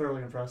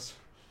impressed.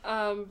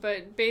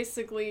 But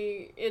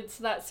basically, it's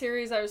that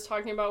series I was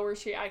talking about where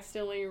she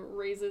accidentally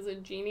raises a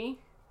genie.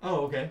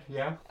 Oh, okay,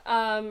 yeah.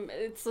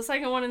 It's the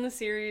second one in the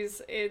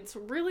series. It's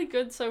really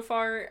good so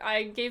far.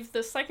 I gave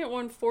the second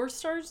one 4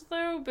 stars,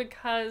 though,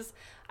 because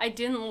I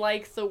didn't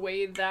like the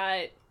way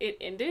that it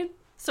ended.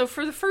 So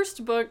for the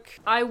first book,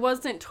 I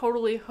wasn't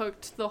totally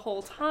hooked the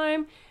whole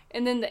time,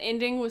 and then the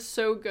ending was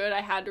so good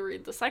I had to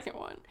read the second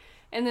one.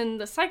 And then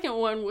the second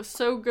one was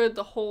so good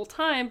the whole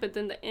time, but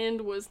then the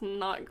end was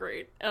not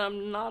great, and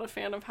I'm not a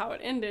fan of how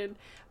it ended.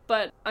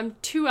 But I'm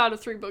 2 out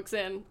of 3 books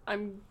in.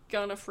 I'm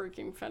gonna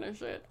freaking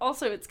finish it.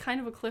 Also, it's kind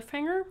of a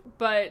cliffhanger,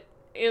 but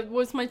it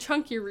was my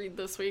chunky read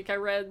this week. I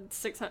read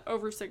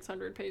over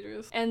 600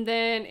 pages. And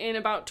then in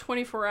about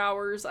 24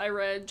 hours, I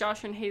read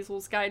Josh and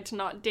Hazel's Guide to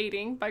Not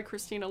Dating by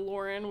Christina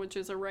Lauren, which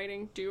is a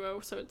writing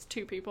duo, so it's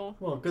 2 people.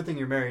 Well, good thing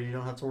you're married. You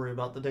don't have to worry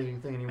about the dating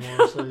thing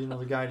anymore. So,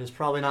 the guide is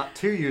probably not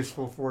too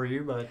useful for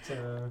you, but...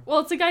 Well,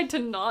 it's a guide to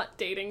not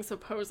dating,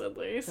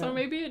 supposedly, so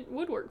maybe it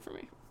would work for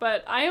me.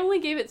 But I only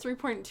gave it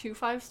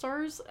 3.25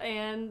 stars,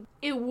 and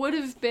it would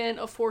have been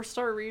a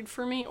 4-star read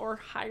for me, or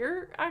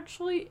higher,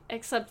 actually,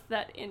 except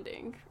that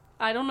ending.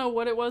 I don't know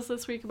what it was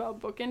this week about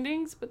book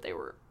endings, but they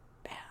were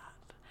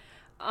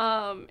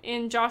bad.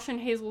 In Josh and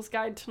Hazel's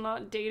Guide to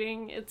Not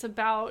Dating, it's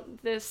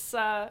about this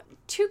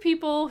 2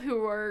 people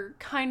who are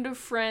kind of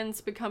friends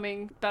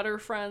becoming better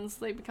friends.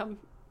 They become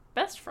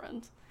best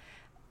friends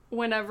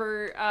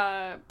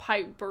whenever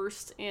pipe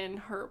bursts in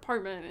her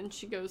apartment, and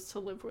she goes to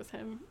live with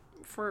him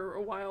for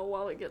a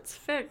while it gets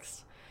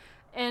fixed.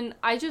 And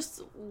I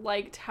just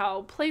liked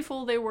how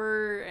playful they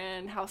were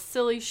and how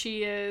silly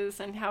she is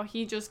and how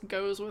he just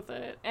goes with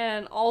it.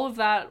 And all of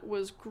that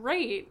was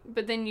great,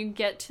 but then you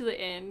get to the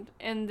end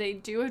and they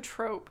do a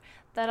trope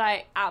that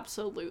I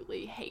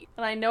absolutely hate.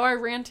 And I know I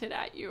ranted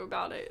at you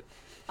about it.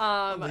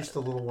 At least a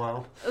little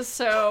while.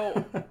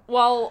 So,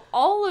 while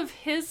all of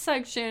his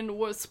section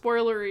was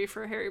spoilery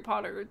for Harry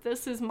Potter,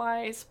 this is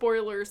my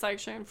spoiler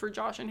section for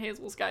Josh and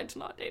Hazel's Guide to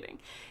Not Dating.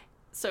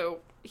 So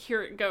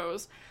here it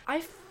goes.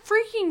 I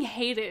freaking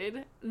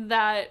hated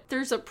that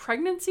there's a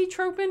pregnancy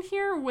trope in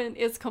here when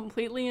it's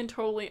completely and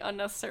totally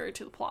unnecessary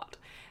to the plot.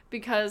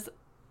 Because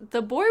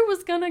the boy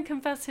was gonna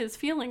confess his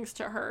feelings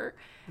to her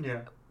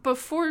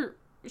before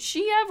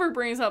she ever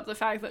brings up the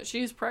fact that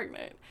she's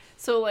pregnant.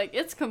 So,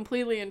 it's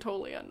completely and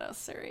totally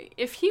unnecessary.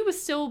 If he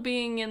was still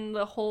being in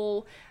the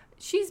whole...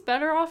 she's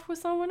better off with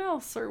someone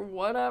else or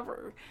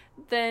whatever,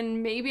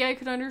 then maybe I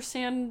could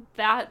understand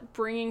that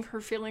bringing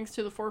her feelings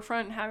to the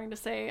forefront and having to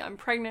say, I'm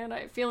pregnant, I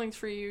have feelings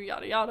for you,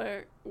 yada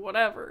yada,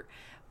 whatever.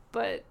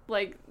 But,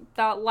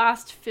 that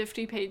last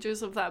 50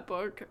 pages of that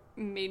book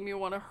made me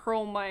want to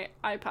hurl my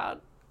iPad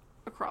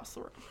across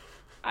the room.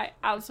 I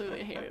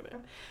absolutely hated it.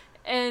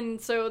 And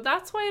so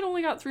that's why it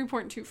only got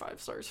 3.25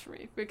 stars for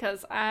me,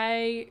 because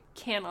I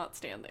cannot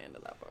stand the end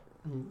of that book.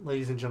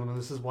 Ladies and gentlemen,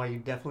 this is why you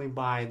definitely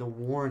buy the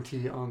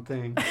warranty on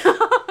things.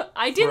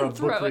 I didn't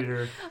throw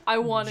it. I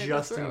wanted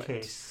just to throw in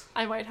case.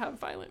 I might have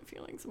violent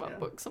feelings about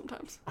books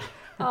sometimes.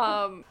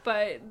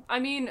 But, I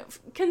mean,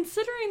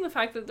 considering the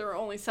fact that there are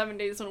only 7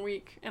 days in a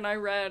week, and I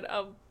read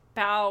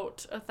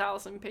about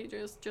 1,000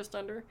 pages, just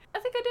under, I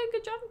think I did a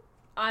good job.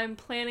 I'm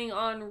planning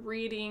on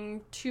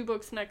reading 2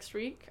 books next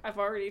week. I've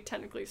already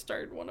technically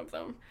started one of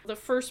them. The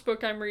first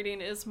book I'm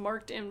reading is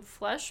Marked in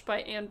Flesh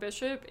by Anne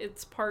Bishop.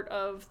 It's part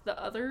of the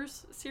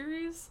Others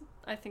series.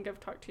 I think I've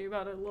talked to you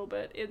about it a little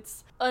bit.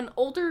 It's an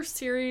older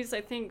series.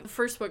 I think the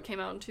first book came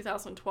out in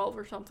 2012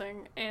 or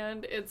something,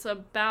 and it's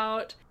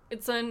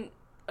an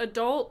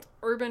adult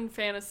urban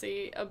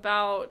fantasy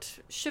about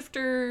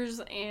shifters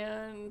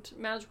and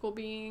magical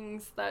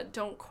beings that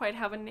don't quite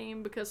have a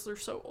name because they're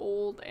so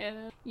old.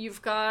 And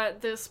you've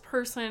got this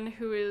person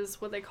who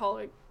is what they call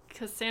a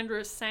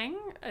Cassandra Sang,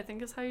 I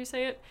think is how you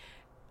say it,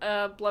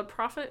 a blood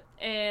prophet,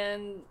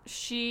 and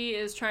she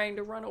is trying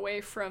to run away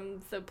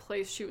from the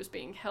place she was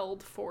being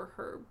held for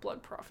her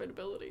blood prophet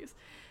abilities.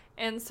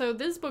 And so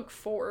this book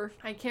 4,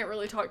 I can't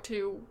really talk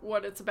to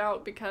what it's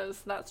about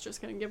because that's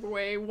just going to give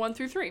away 1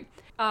 through 3.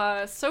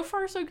 So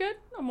far, so good.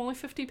 I'm only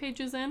 50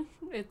 pages in.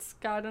 It's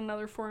got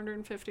another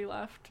 450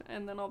 left,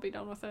 and then I'll be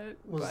done with it.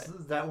 Was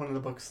that one of the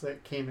books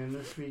that came in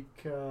this week?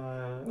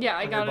 Yeah,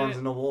 I got it. Barnes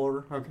 & Noble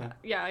order? Okay.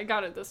 Yeah, I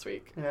got it this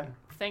week. Yeah.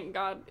 Thank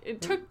God.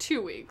 It took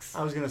 2 weeks.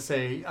 I was going to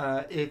say,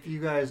 if you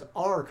guys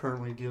are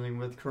currently dealing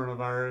with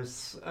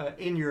coronavirus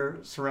in your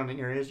surrounding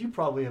areas, you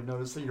probably have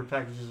noticed that your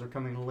packages are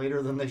coming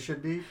later than they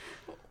should be.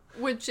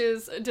 Which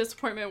is a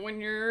disappointment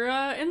when you're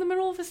in the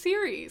middle of a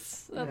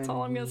series. That's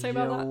all I'm going to say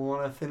about that. You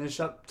want to finish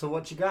up to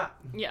what you got.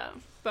 Yeah,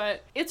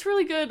 but it's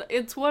really good.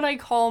 It's what I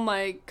call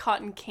my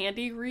cotton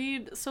candy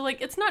read. So,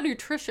 like, it's not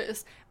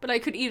nutritious, but I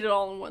could eat it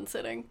all in one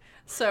sitting.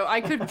 So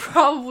I could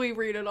probably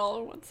read it all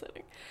in one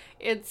sitting.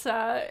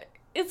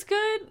 It's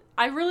good.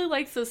 I really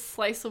like the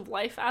slice of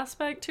life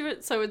aspect to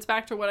it. So it's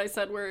back to what I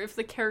said, where if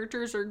the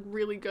characters are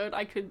really good,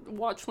 I could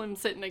watch them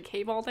sit in a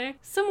cave all day.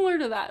 Similar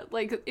to that.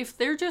 Like, if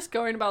they're just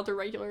going about their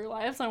regular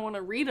lives, I want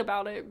to read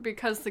about it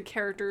because the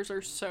characters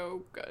are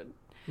so good.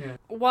 Yeah.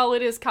 While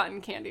it is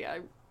cotton candy,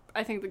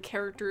 I think the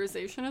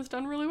characterization is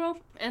done really well.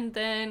 And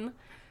then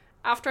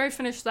after I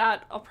finish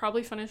that, I'll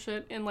probably finish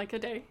it in like a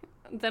day.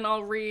 Then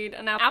I'll read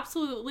An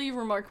Absolutely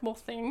Remarkable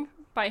Thing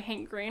by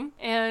Hank Green,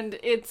 and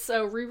it's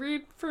a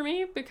reread for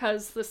me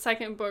because the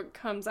second book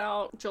comes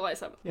out July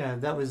 7th. Yeah,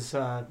 that was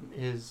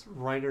his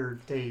writer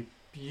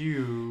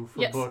debut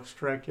for books,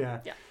 correct? Yeah.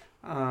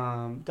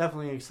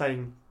 Definitely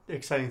an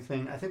exciting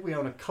thing. I think we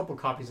own a couple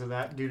copies of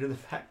that due to the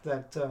fact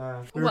that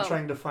we were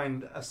trying to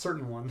find a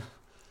certain one.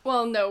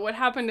 Well, no, what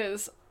happened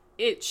is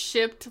it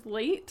shipped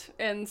late,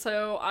 and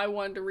so I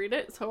wanted to read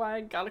it, so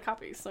I got a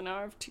copy, so now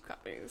I have 2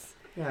 copies.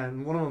 Yeah,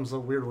 and one of them's a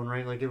weird one,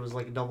 right? Like, it was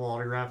like a double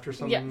autographed or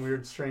something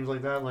weird, strange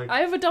like that. Like, I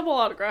have a double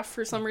autograph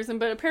for some reason,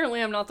 but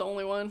apparently I'm not the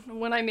only one.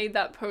 When I made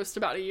that post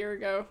about a year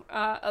ago,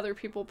 other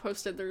people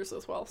posted theirs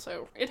as well,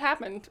 so it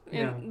happened.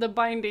 And the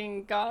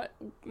binding got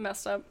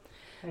messed up.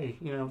 Hey,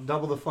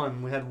 double the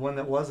fun. We had one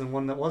that was and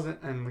one that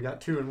wasn't, and we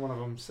got 2 in one of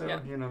them, so,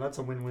 that's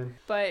a win-win.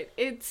 But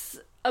it's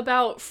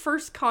about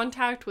first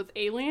contact with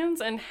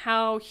aliens and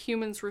how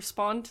humans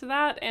respond to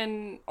that,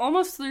 and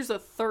almost there's a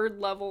third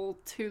level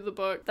to the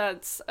book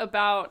that's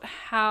about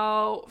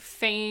how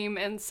fame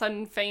and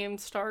sudden fame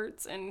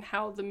starts and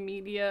how the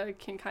media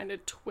can kind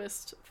of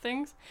twist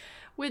things,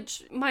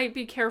 which might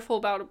be careful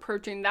about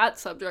approaching that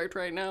subject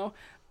right now,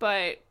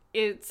 but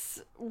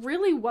it's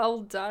really well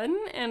done,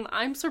 and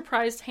I'm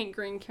surprised Hank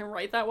Green can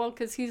write that well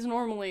because he's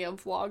normally a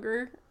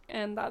vlogger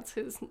and that's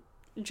his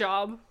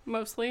job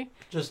mostly.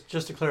 Just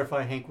to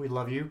clarify, Hank, we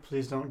love you.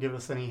 Please don't give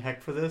us any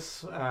heck for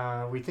this.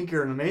 We think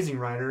you're an amazing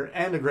writer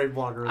and a great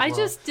vlogger as well. I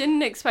just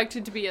didn't expect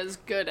it to be as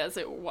good as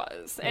it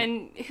was.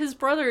 And his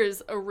brother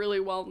is a really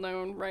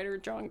well-known writer,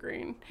 John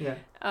Green. Yeah.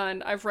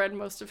 And I've read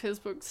most of his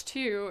books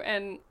too,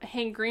 and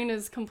Hank Green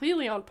is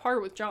completely on par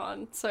with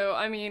John. So,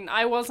 I mean,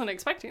 I wasn't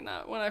expecting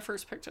that when I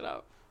first picked it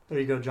up. There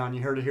you go, John.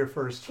 You heard it here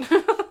first.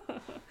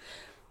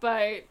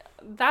 But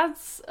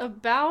that's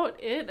about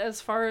it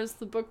as far as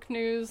the book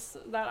news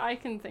that I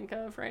can think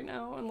of right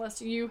now,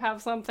 unless you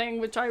have something,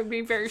 which I would be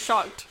very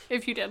shocked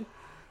if you did.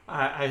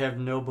 I have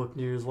no book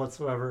news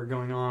whatsoever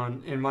going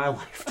on in my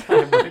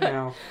lifetime right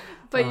now.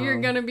 But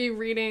you're going to be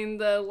reading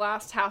the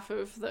last half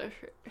of the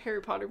Harry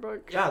Potter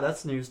book. Yeah,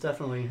 that's news,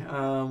 definitely.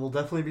 We'll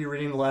definitely be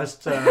reading the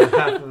last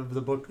half of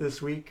the book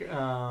this week.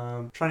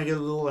 Trying to get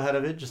a little ahead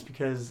of it just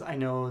because I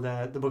know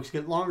that the books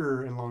get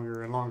longer and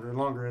longer and longer and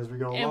longer as we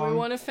go along. And we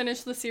want to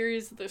finish the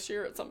series this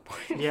year at some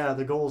point. Yeah,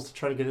 the goal is to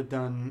try to get it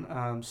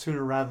done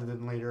sooner rather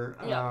than later.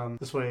 Yeah.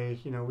 This way,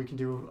 we can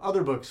do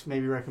other books,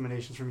 maybe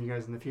recommendations from you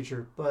guys in the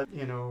future. But,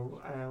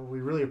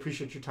 we really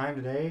appreciate your time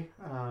today.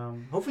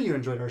 Hopefully you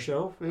enjoyed our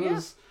show.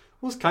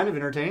 It was kind of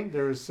entertaining.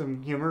 There was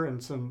some humor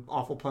and some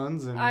awful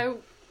puns. And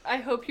I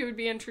hope you would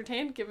be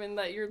entertained, given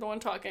that you're the one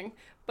talking.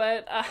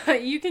 But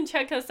you can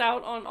check us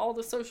out on all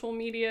the social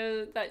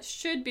media that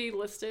should be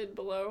listed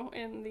below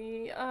in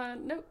the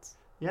notes.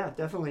 Yeah,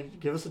 definitely.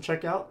 Give us a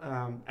check out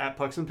at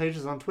Pucks and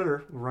Pages on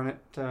Twitter. We run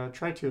it,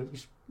 try to, at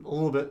least a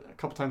little bit, a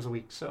couple times a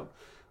week. So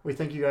we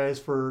thank you guys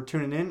for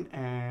tuning in,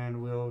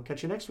 and we'll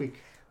catch you next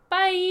week.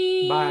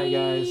 Bye! Bye,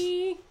 guys.